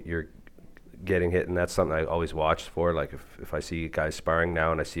especially when you're getting hit, and that's something I always watch for. Like if I see guys sparring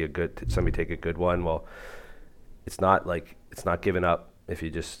now and I see somebody take a good one, well, it's not giving up if you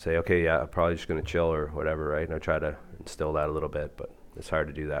just say, okay, yeah, I'm probably just going to chill or whatever, right? And I try to instill that a little bit, but it's hard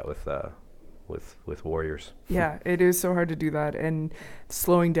to do that with warriors. Yeah, it is so hard to do that, and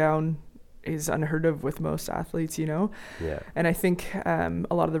slowing down is unheard of with most athletes, Yeah. And I think a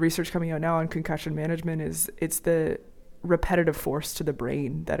lot of the research coming out now on concussion management it's the repetitive force to the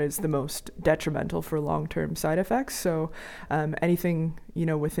brain that is the most detrimental for long-term side effects. So anything,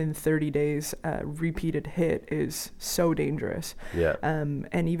 within 30 days, repeated hit is so dangerous. Yeah.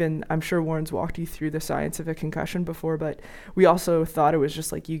 And even, I'm sure Warren's walked you through the science of a concussion before, but we also thought it was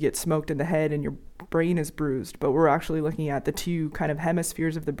just like you get smoked in the head and your brain is bruised, but we're actually looking at the two kind of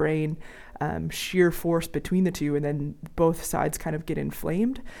hemispheres of the brain, sheer force between the two, and then both sides kind of get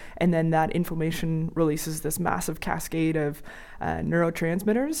inflamed, and then that inflammation releases this massive cascade of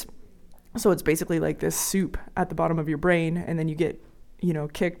neurotransmitters. So it's basically like this soup at the bottom of your brain, and then you get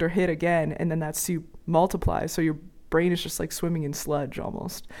kicked or hit again, and then that soup multiplies, so your brain is just like swimming in sludge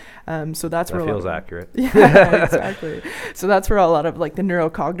almost. So that's where feels accurate. Yeah, exactly. So that's where a lot of like the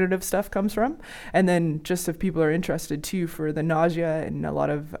neurocognitive stuff comes from. And then just if people are interested too, for the nausea and a lot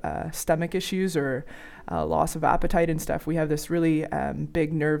of stomach issues or loss of appetite and stuff, we have this really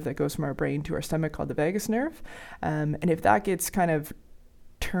big nerve that goes from our brain to our stomach called the vagus nerve. And if that gets kind of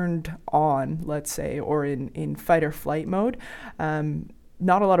turned on, let's say, or in fight or flight mode,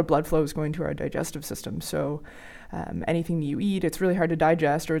 not a lot of blood flow is going to our digestive system. So anything you eat, it's really hard to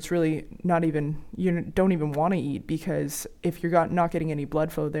digest, or it's really not even, you don't even want to eat, because if you're not getting any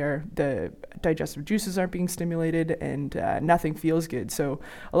blood flow there, the digestive juices aren't being stimulated, and nothing feels good. So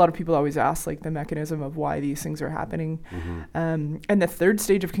a lot of people always ask like the mechanism of why these things are happening. Mm-hmm. And the third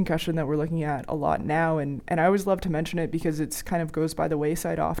stage of concussion that we're looking at a lot now, and I always love to mention it because it's kind of goes by the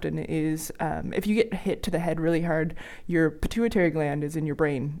wayside often, is if you get hit to the head really hard, your pituitary gland is in your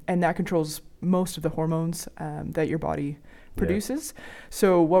brain, and that controls most of the hormones that your body produces. Yeah.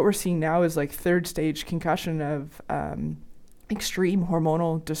 So what we're seeing now is like third stage concussion of extreme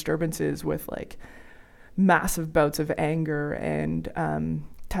hormonal disturbances with like massive bouts of anger and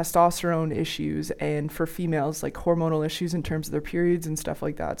testosterone issues, and for females like hormonal issues in terms of their periods and stuff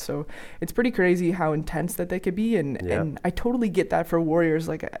like that. So it's pretty crazy how intense that they could be, and I totally get that for warriors.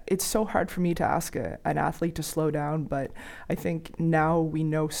 Like, it's so hard for me to ask an athlete to slow down, but I think now we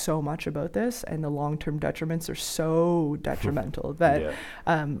know so much about this, and the long-term detriments are so detrimental that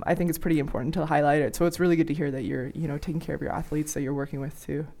I think it's pretty important to highlight it. So it's really good to hear that you're taking care of your athletes that you're working with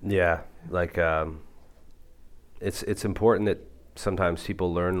too. Yeah, like it's important that sometimes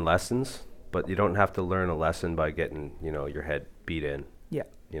people learn lessons, but you don't have to learn a lesson by getting, your head beat in. Yeah.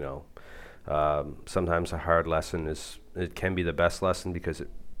 Sometimes a hard lesson it can be the best lesson because it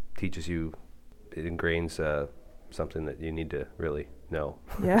teaches you, it ingrains something that you need to really know.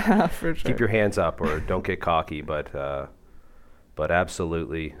 Yeah, for sure. Keep your hands up or don't get cocky, but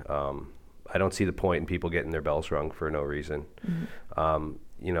absolutely, I don't see the point in people getting their bells rung for no reason.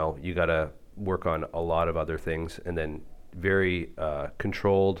 Mm-hmm. You got to work on a lot of other things, and then very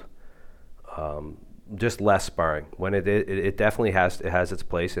controlled, just less sparring. When it definitely has its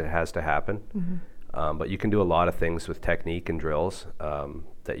place, it has to happen. Mm-hmm. But you can do a lot of things with technique and drills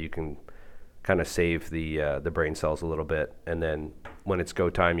that you can kind of save the brain cells a little bit. And then when it's go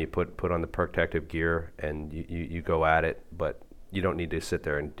time, you put on the protective gear and you go at it. But you don't need to sit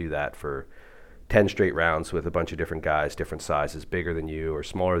there and do that for 10 straight rounds with a bunch of different guys, different sizes, bigger than you or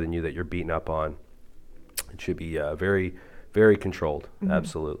smaller than you that you're beating up on. It should be very, very controlled. Mm-hmm.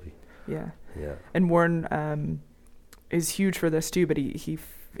 Absolutely. Yeah. And Warren is huge for this too, but he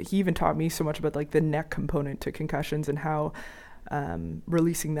even taught me so much about like the neck component to concussions and how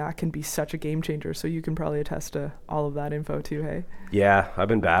releasing that can be such a game changer. So you can probably attest to all of that info too, hey? Yeah, I've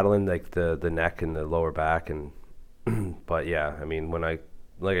been battling like the neck and the lower back, and but yeah, I mean when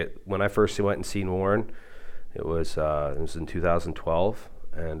I first went and seen Warren, it was in 2012,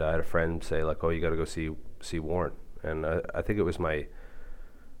 and I had a friend say like, oh, you got to go see Warren. And I think it was my,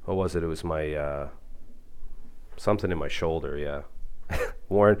 what was it? It was my, something in my shoulder, yeah.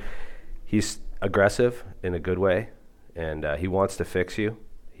 Warren, he's aggressive in a good way, and he wants to fix you.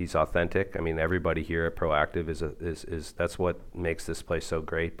 He's authentic. I mean, everybody here at Proactive is that's what makes this place so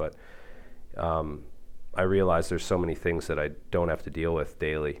great. But I realize there's so many things that I don't have to deal with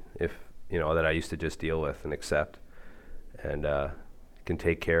daily, that I used to just deal with and accept, and can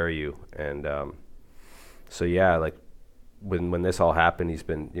take care of you. And so yeah, like when this all happened, he's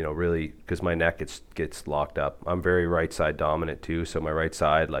been, really, because my neck gets locked up. I'm very right side dominant too, so my right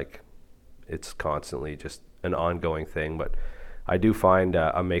side, like, it's constantly just an ongoing thing. But I do find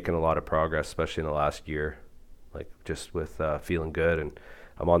I'm making a lot of progress, especially in the last year, like just with feeling good, and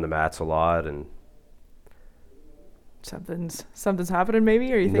I'm on the mats a lot. And something's happening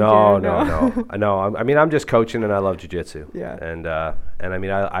maybe, or you think no. I mean, I'm just coaching, and I love jiu-jitsu. Yeah. And I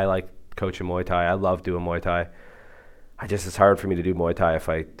mean, I like coaching Muay Thai. I love doing Muay Thai. It's hard for me to do Muay Thai if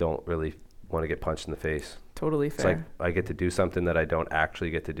I don't really want to get punched in the face. Totally fair. It's like I get to do something that I don't actually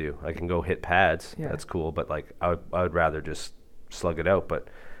get to do. I can go hit pads. Yeah. That's cool. But like I would rather just slug it out. But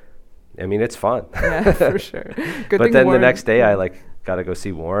I mean, it's fun. Yeah, for sure. Good but then Warren, the next day I like got to go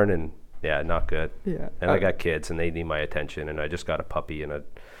see Warren, and yeah, not good. Yeah. And I got kids and they need my attention, and I just got a puppy, and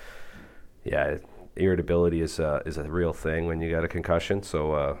irritability is a real thing when you got a concussion.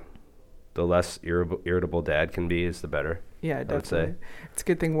 So the less irritable dad can be is the better. Yeah, definitely. I would say. It's a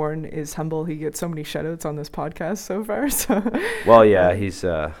good thing Warren is humble. He gets so many shout-outs on this podcast so far. So. Well, yeah, he's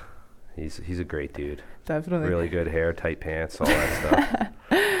a great dude. Definitely. Really good hair, tight pants, all that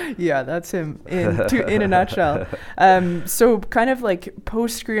stuff. Yeah, that's him in a nutshell. So kind of like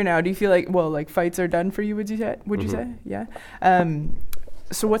post-career now, do you feel like, well, like fights are done for you, would you say? Yeah.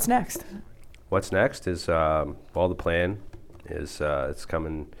 So what's next? What's next is, the plan is it's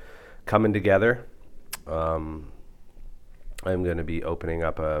coming together. I'm going to be opening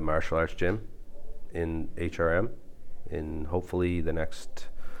up a martial arts gym in HRM in hopefully the next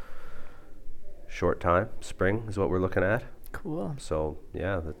short time. Spring is what we're looking at. Cool. So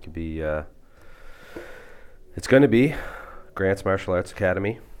yeah, that could be, it's going to be Grant's Martial Arts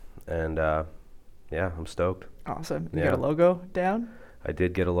Academy. And yeah, I'm stoked. Awesome. You got a logo down? I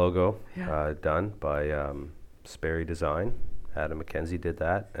did get a logo done by Sperry Design. Adam McKenzie did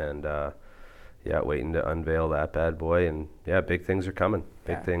that. And waiting to unveil that bad boy. And yeah, big things are coming.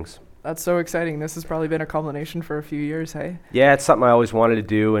 Big things. That's so exciting. This has probably been a culmination for a few years, hey? Yeah, it's something I always wanted to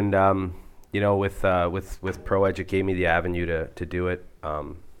do. And, with Pro Edge, it gave me the avenue to do it.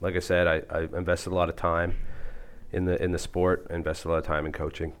 Like I said, I invested a lot of time in the sport. I invested a lot of time in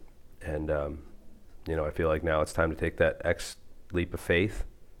coaching. And, I feel like now it's time to take that leap of faith.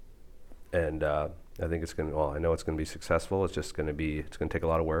 And I think I know it's going to be successful. It's just going to take a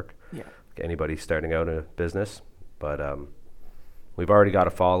lot of work. Yeah. Anybody starting out in a business, but we've already got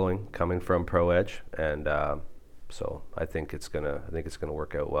a following coming from Pro Edge, and so I think it's gonna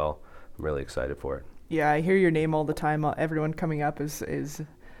work out well. I'm really excited for it. Yeah, I hear your name all the time. Everyone coming up is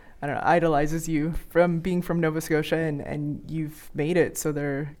I don't know, idolizes you from being from Nova Scotia, and you've made it, so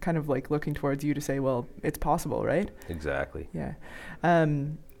they're kind of like looking towards you to say, well, it's possible, right? Exactly. Yeah.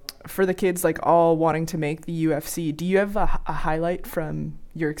 For the kids like all wanting to make the UFC, do you have a highlight from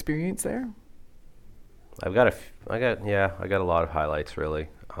your experience there? I got a lot of highlights really.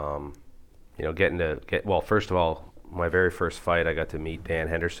 First of all, my very first fight, I got to meet Dan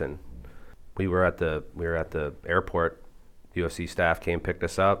Henderson. We were at the airport. UFC staff came, picked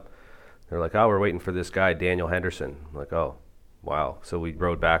us up. They're like, "Oh, we're waiting for this guy, Daniel Henderson." I'm like, "Oh, wow." So we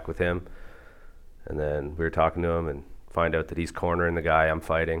rode back with him, and then we were talking to him and find out that he's cornering the guy I'm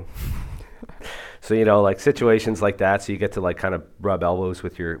fighting. So, like situations like that, so you get to like kind of rub elbows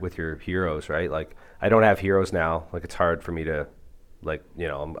with your heroes, right? Like I don't have heroes now. Like it's hard for me to like,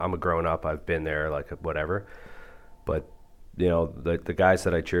 I'm a grown up. I've been there, like whatever. But, the guys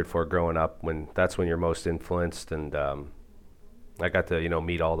that I cheered for growing up, that's when you're most influenced. And I got to,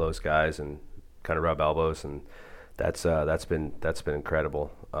 meet all those guys and kind of rub elbows. And that's been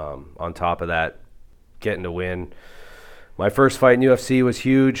incredible. On top of that, getting to win my first fight in UFC was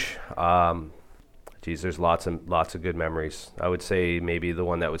huge. There's lots of good memories. I would say maybe the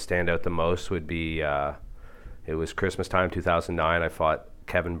one that would stand out the most would be it was Christmas time 2009. I fought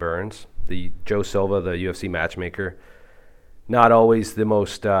Kevin Burns, the Joe Silva, the UFC matchmaker. Not always the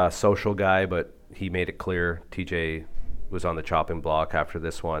most social guy, but he made it clear. TJ was on the chopping block after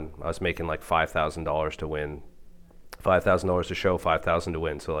this one. I was making like $5,000 to win, $5,000 to show, $5,000 to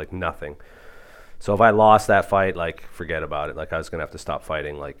win, so like nothing. So if I lost that fight, like forget about it. Like I was gonna have to stop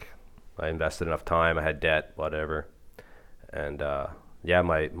fighting. Like I invested enough time, I had debt, whatever. And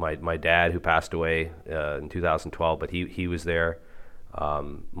my dad who passed away in 2012, but he was there.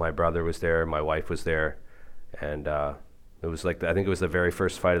 My brother was there, my wife was there, and it was like I think it was the very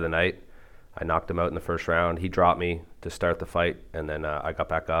first fight of the night. I knocked him out in the first round. He dropped me to start the fight, and then I got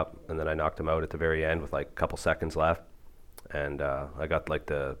back up, and then I knocked him out at the very end with like a couple seconds left, and I got like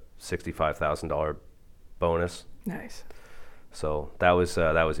the $65,000 bonus. Nice. So that was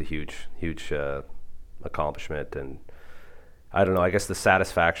a huge accomplishment, and I don't know. I guess the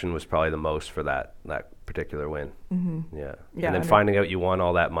satisfaction was probably the most for that particular win. Mm-hmm. Yeah. And then finding out you won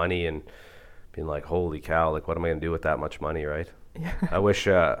all that money and being like, holy cow! Like, what am I gonna do with that much money, right? Yeah. I wish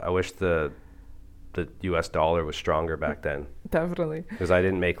the U.S. dollar was stronger back then. Definitely. Because I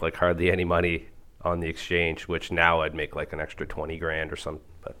didn't make like hardly any money on the exchange, which now I'd make like an extra $20,000 or something.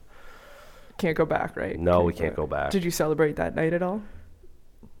 But can't go back, right? No, we can't go back. Did you celebrate that night at all?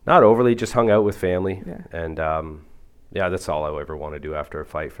 Not overly, just hung out with family. Yeah. And that's all I ever want to do after a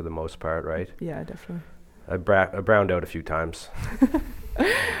fight for the most part, right? Yeah, definitely. I browned out a few times.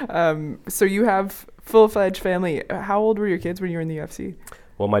 So you have full-fledged family. How old were your kids when you were in the UFC?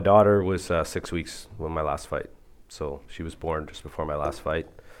 Well, my daughter was 6 weeks when my last fight. So she was born just before my last fight.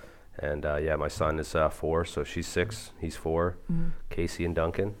 And yeah, my son is 4, so she's 6, he's 4, Casey and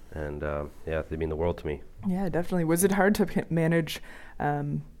Duncan. And yeah, they mean the world to me. Yeah, definitely. Was it hard to manage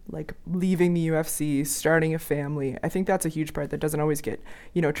like leaving the UFC, starting a family? I think that's a huge part that doesn't always get,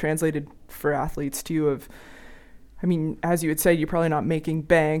 translated for athletes too of, I mean, as you had said, you're probably not making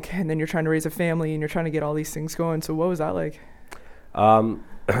bank and then you're trying to raise a family and you're trying to get all these things going. So what was that like?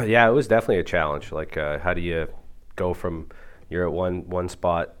 Yeah, it was definitely a challenge. Like, how do you go from you're at one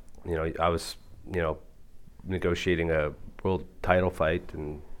spot, I was, negotiating a world title fight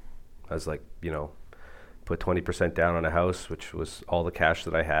and I was like, put 20% down on a house, which was all the cash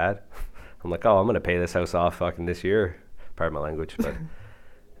that I had. I'm like, oh, I'm going to pay this house off fucking this year. Pardon my language, but,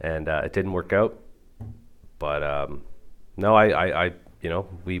 and it didn't work out. But no, I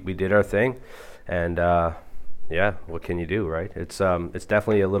we did our thing, and yeah, what can you do, right? It's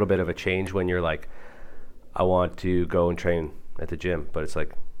definitely a little bit of a change when you're like, I want to go and train at the gym, but it's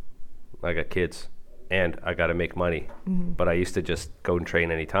like, I got kids, and I got to make money. Mm-hmm. But I used to just go and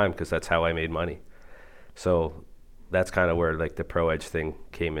train anytime because that's how I made money. So that's kind of where like the Pro Edge thing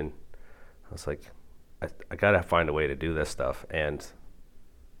came in. I was like, I got to find a way to do this stuff and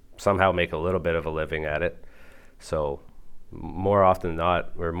somehow make a little bit of a living at it. So more often than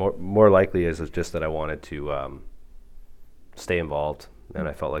not, or more likely is just that I wanted to stay involved, and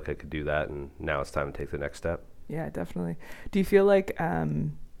I felt like I could do that, and now it's time to take the next step. Yeah, definitely. Do you feel like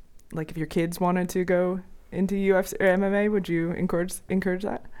if your kids wanted to go into UFC or MMA, would you encourage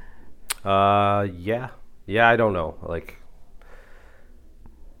that? Yeah, I don't know. Like,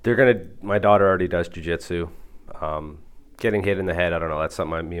 my daughter already does jiu-jitsu. Getting hit in the head, I don't know. That's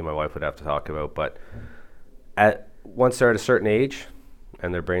something me and my wife would have to talk about. But once they're at a certain age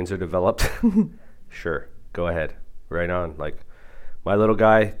and their brains are developed, sure, go ahead, right on. Like my little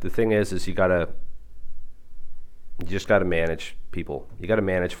guy, the thing is you just gotta manage people. You gotta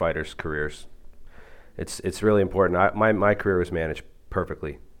manage fighters' careers. It's really important. My career was managed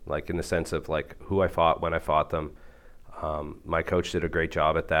perfectly, like in the sense of like who I fought, when I fought them. My coach did a great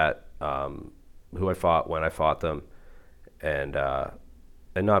job at that. Who I fought, when I fought them. And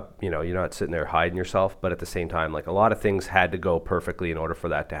not, you're not sitting there hiding yourself, but at the same time, like a lot of things had to go perfectly in order for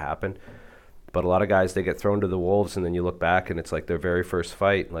that to happen. But a lot of guys, they get thrown to the wolves, and then you look back and it's like their very first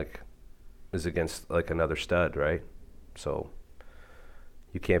fight, like, is against like another stud, right? So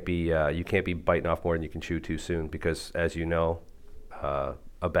you can't be biting off more than you can chew too soon, because as you know,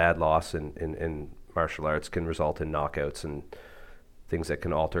 a bad loss in martial arts can result in knockouts and things that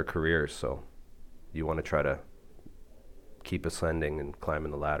can alter careers. So you want to try to keep ascending and climbing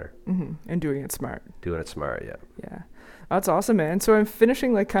the ladder. Mm-hmm. And doing it smart. Yeah. Yeah. That's awesome, man. So I'm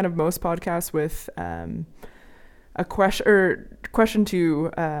finishing like kind of most podcasts with a question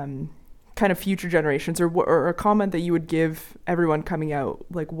to kind of future generations, or a comment that you would give everyone coming out.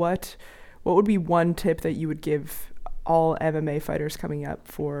 Like what would be one tip that you would give all MMA fighters coming up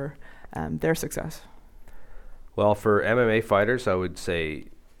for their success? Well, for MMA fighters, I would say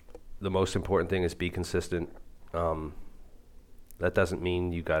the most important thing is be consistent. That doesn't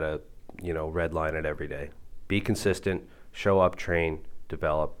mean you gotta, redline it every day. Be consistent, show up, train,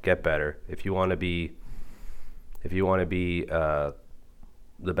 develop, get better. If you want to be the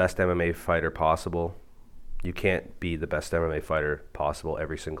best MMA fighter possible, you can't be the best MMA fighter possible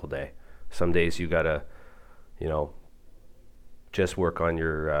every single day. Some days you gotta, just work on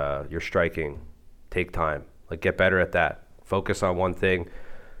your striking. Take time, like get better at that. Focus on one thing.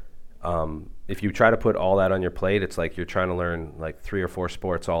 If you try to put all that on your plate, it's like you're trying to learn like 3 or 4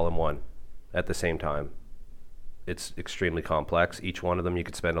 sports all in one at the same time. It's extremely complex. Each one of them you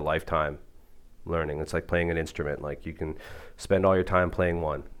could spend a lifetime learning. It's like playing an instrument. Like you can spend all your time playing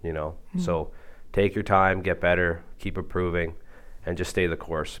one, Mm-hmm. So take your time, get better, keep improving, and just stay the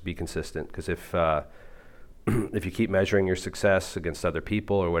course. Be consistent. Because if you keep measuring your success against other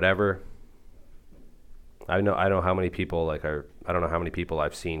people or whatever, I don't know how many people I don't know how many people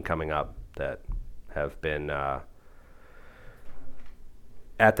I've seen coming up that have been at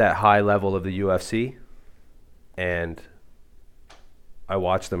that high level of the UFC, and I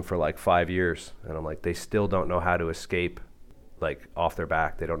watched them for like 5 years, and I'm like, they still don't know how to escape like off their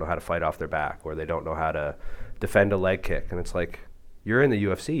back. They don't know how to fight off their back, or they don't know how to defend a leg kick. And it's like, you're in the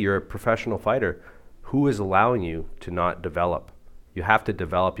UFC, you're a professional fighter. Who is allowing you to not develop? You have to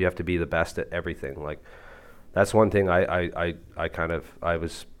develop. You have to be the best at everything. Like, that's one thing I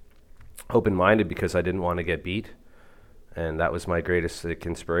was open-minded because I didn't want to get beat. And that was my greatest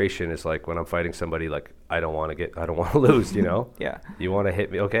inspiration, is like when I'm fighting somebody, like I don't want to lose, you know? Yeah. You want to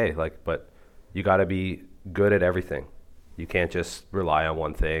hit me, okay, like, but you got to be good at everything. You can't just rely on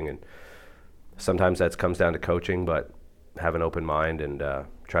one thing. And sometimes that comes down to coaching, but have an open mind and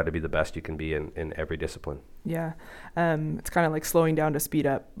try to be the best you can be in every discipline. Yeah. It's kind of like slowing down to speed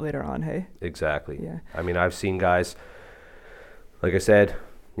up later on, hey? Exactly. Yeah. I mean, I've seen guys, like I said,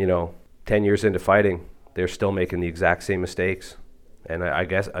 10 years into fighting, they're still making the exact same mistakes. And I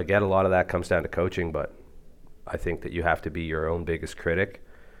guess I get a lot of that comes down to coaching, but I think that you have to be your own biggest critic.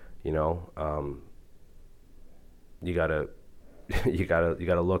 You gotta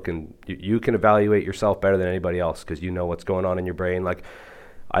look, and you can evaluate yourself better than anybody else, because you know what's going on in your brain. Like,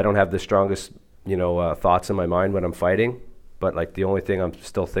 I don't have the strongest, thoughts in my mind when I'm fighting, but like the only thing I'm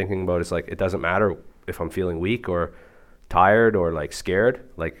still thinking about is like, it doesn't matter if I'm feeling weak or tired or like scared.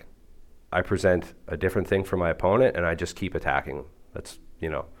 Like, I present a different thing for my opponent and I just keep attacking them. That's,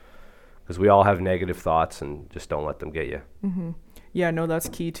 because we all have negative thoughts, and just don't let them get you. Mm-hmm. Yeah, no, that's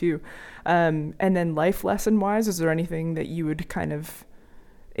key too. And then life lesson wise, is there anything that you would kind of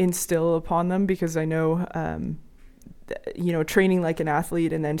instill upon them? Because I know, training like an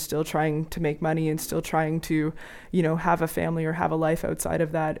athlete and then still trying to make money and still trying to, have a family or have a life outside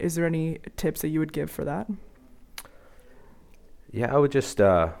of that. Is there any tips that you would give for that? Yeah, I would just,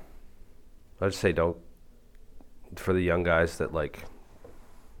 I'd say don't, for the young guys that like,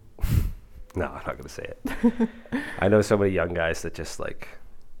 no, I'm not going to say it. I know so many young guys that just like,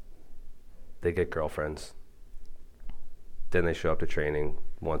 they get girlfriends. Then they show up to training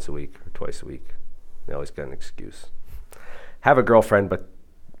once a week or twice a week. They always got an excuse. Have a girlfriend, but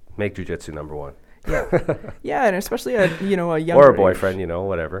make jiu-jitsu number one. Yeah. Yeah, and especially a younger or a boyfriend,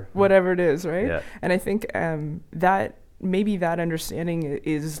 whatever. Whatever it is, right? Yeah. And I think that maybe that understanding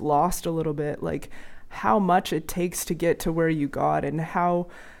is lost a little bit, like how much it takes to get to where you got, and how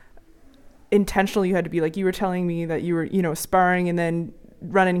intentional you had to be. Like you were telling me that you were, sparring and then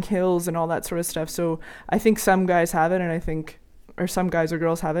running hills and all that sort of stuff. So I think some guys have it, and or some guys or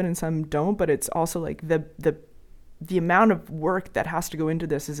girls have it and some don't, but it's also like the amount of work that has to go into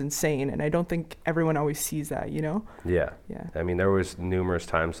this is insane. And I don't think everyone always sees that, Yeah. Yeah. I mean, there was numerous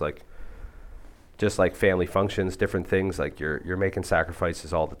times, like, just like family functions, different things, like you're making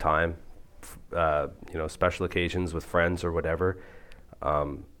sacrifices all the time, special occasions with friends or whatever.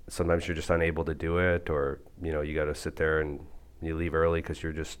 Sometimes you're just unable to do it, or, you got to sit there and you leave early because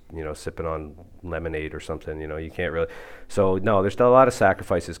you're just, sipping on lemonade or something, you can't really. So no, there's still a lot of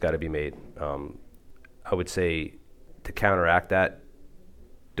sacrifices got to be made. I would say to counteract that,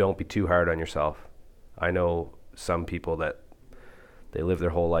 don't be too hard on yourself. I know some people that they live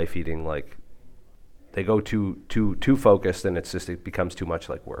their whole life eating, like, they go too focused, and it becomes too much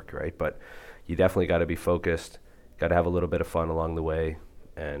like work, right? But you definitely got to be focused, got to have a little bit of fun along the way,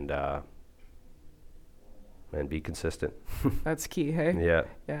 and be consistent. That's key, hey? Yeah.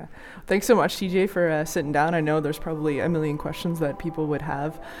 Yeah. Thanks so much, TJ, for sitting down. I know there's probably a million questions that people would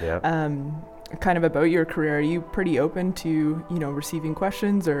have. Yeah. Kind of about your career. Are you pretty open to, receiving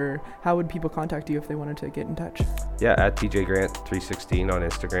questions, or how would people contact you if they wanted to get in touch? Yeah, at TJ Grant 316 on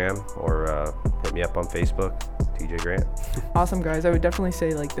Instagram, or hit me up on Facebook, TJ Grant. Awesome, guys. I would definitely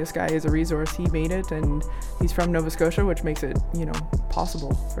say, like, this guy is a resource. He made it, and he's from Nova Scotia, which makes it,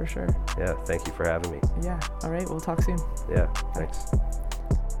 possible for sure. Yeah, thank you for having me. Yeah. All right, we'll talk soon. Yeah, thanks.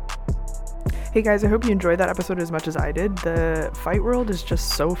 Hey guys, I hope you enjoyed that episode as much as I did. The fight world is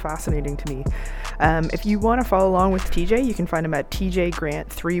just so fascinating to me. If you want to follow along with TJ, you can find him at TJ Grant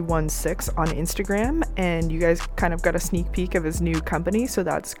 316 on Instagram, and you guys kind of got a sneak peek of his new company, so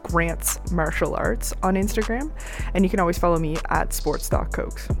that's Grant's Martial Arts on Instagram, and you can always follow me at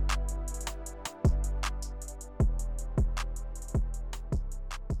sports.cokes.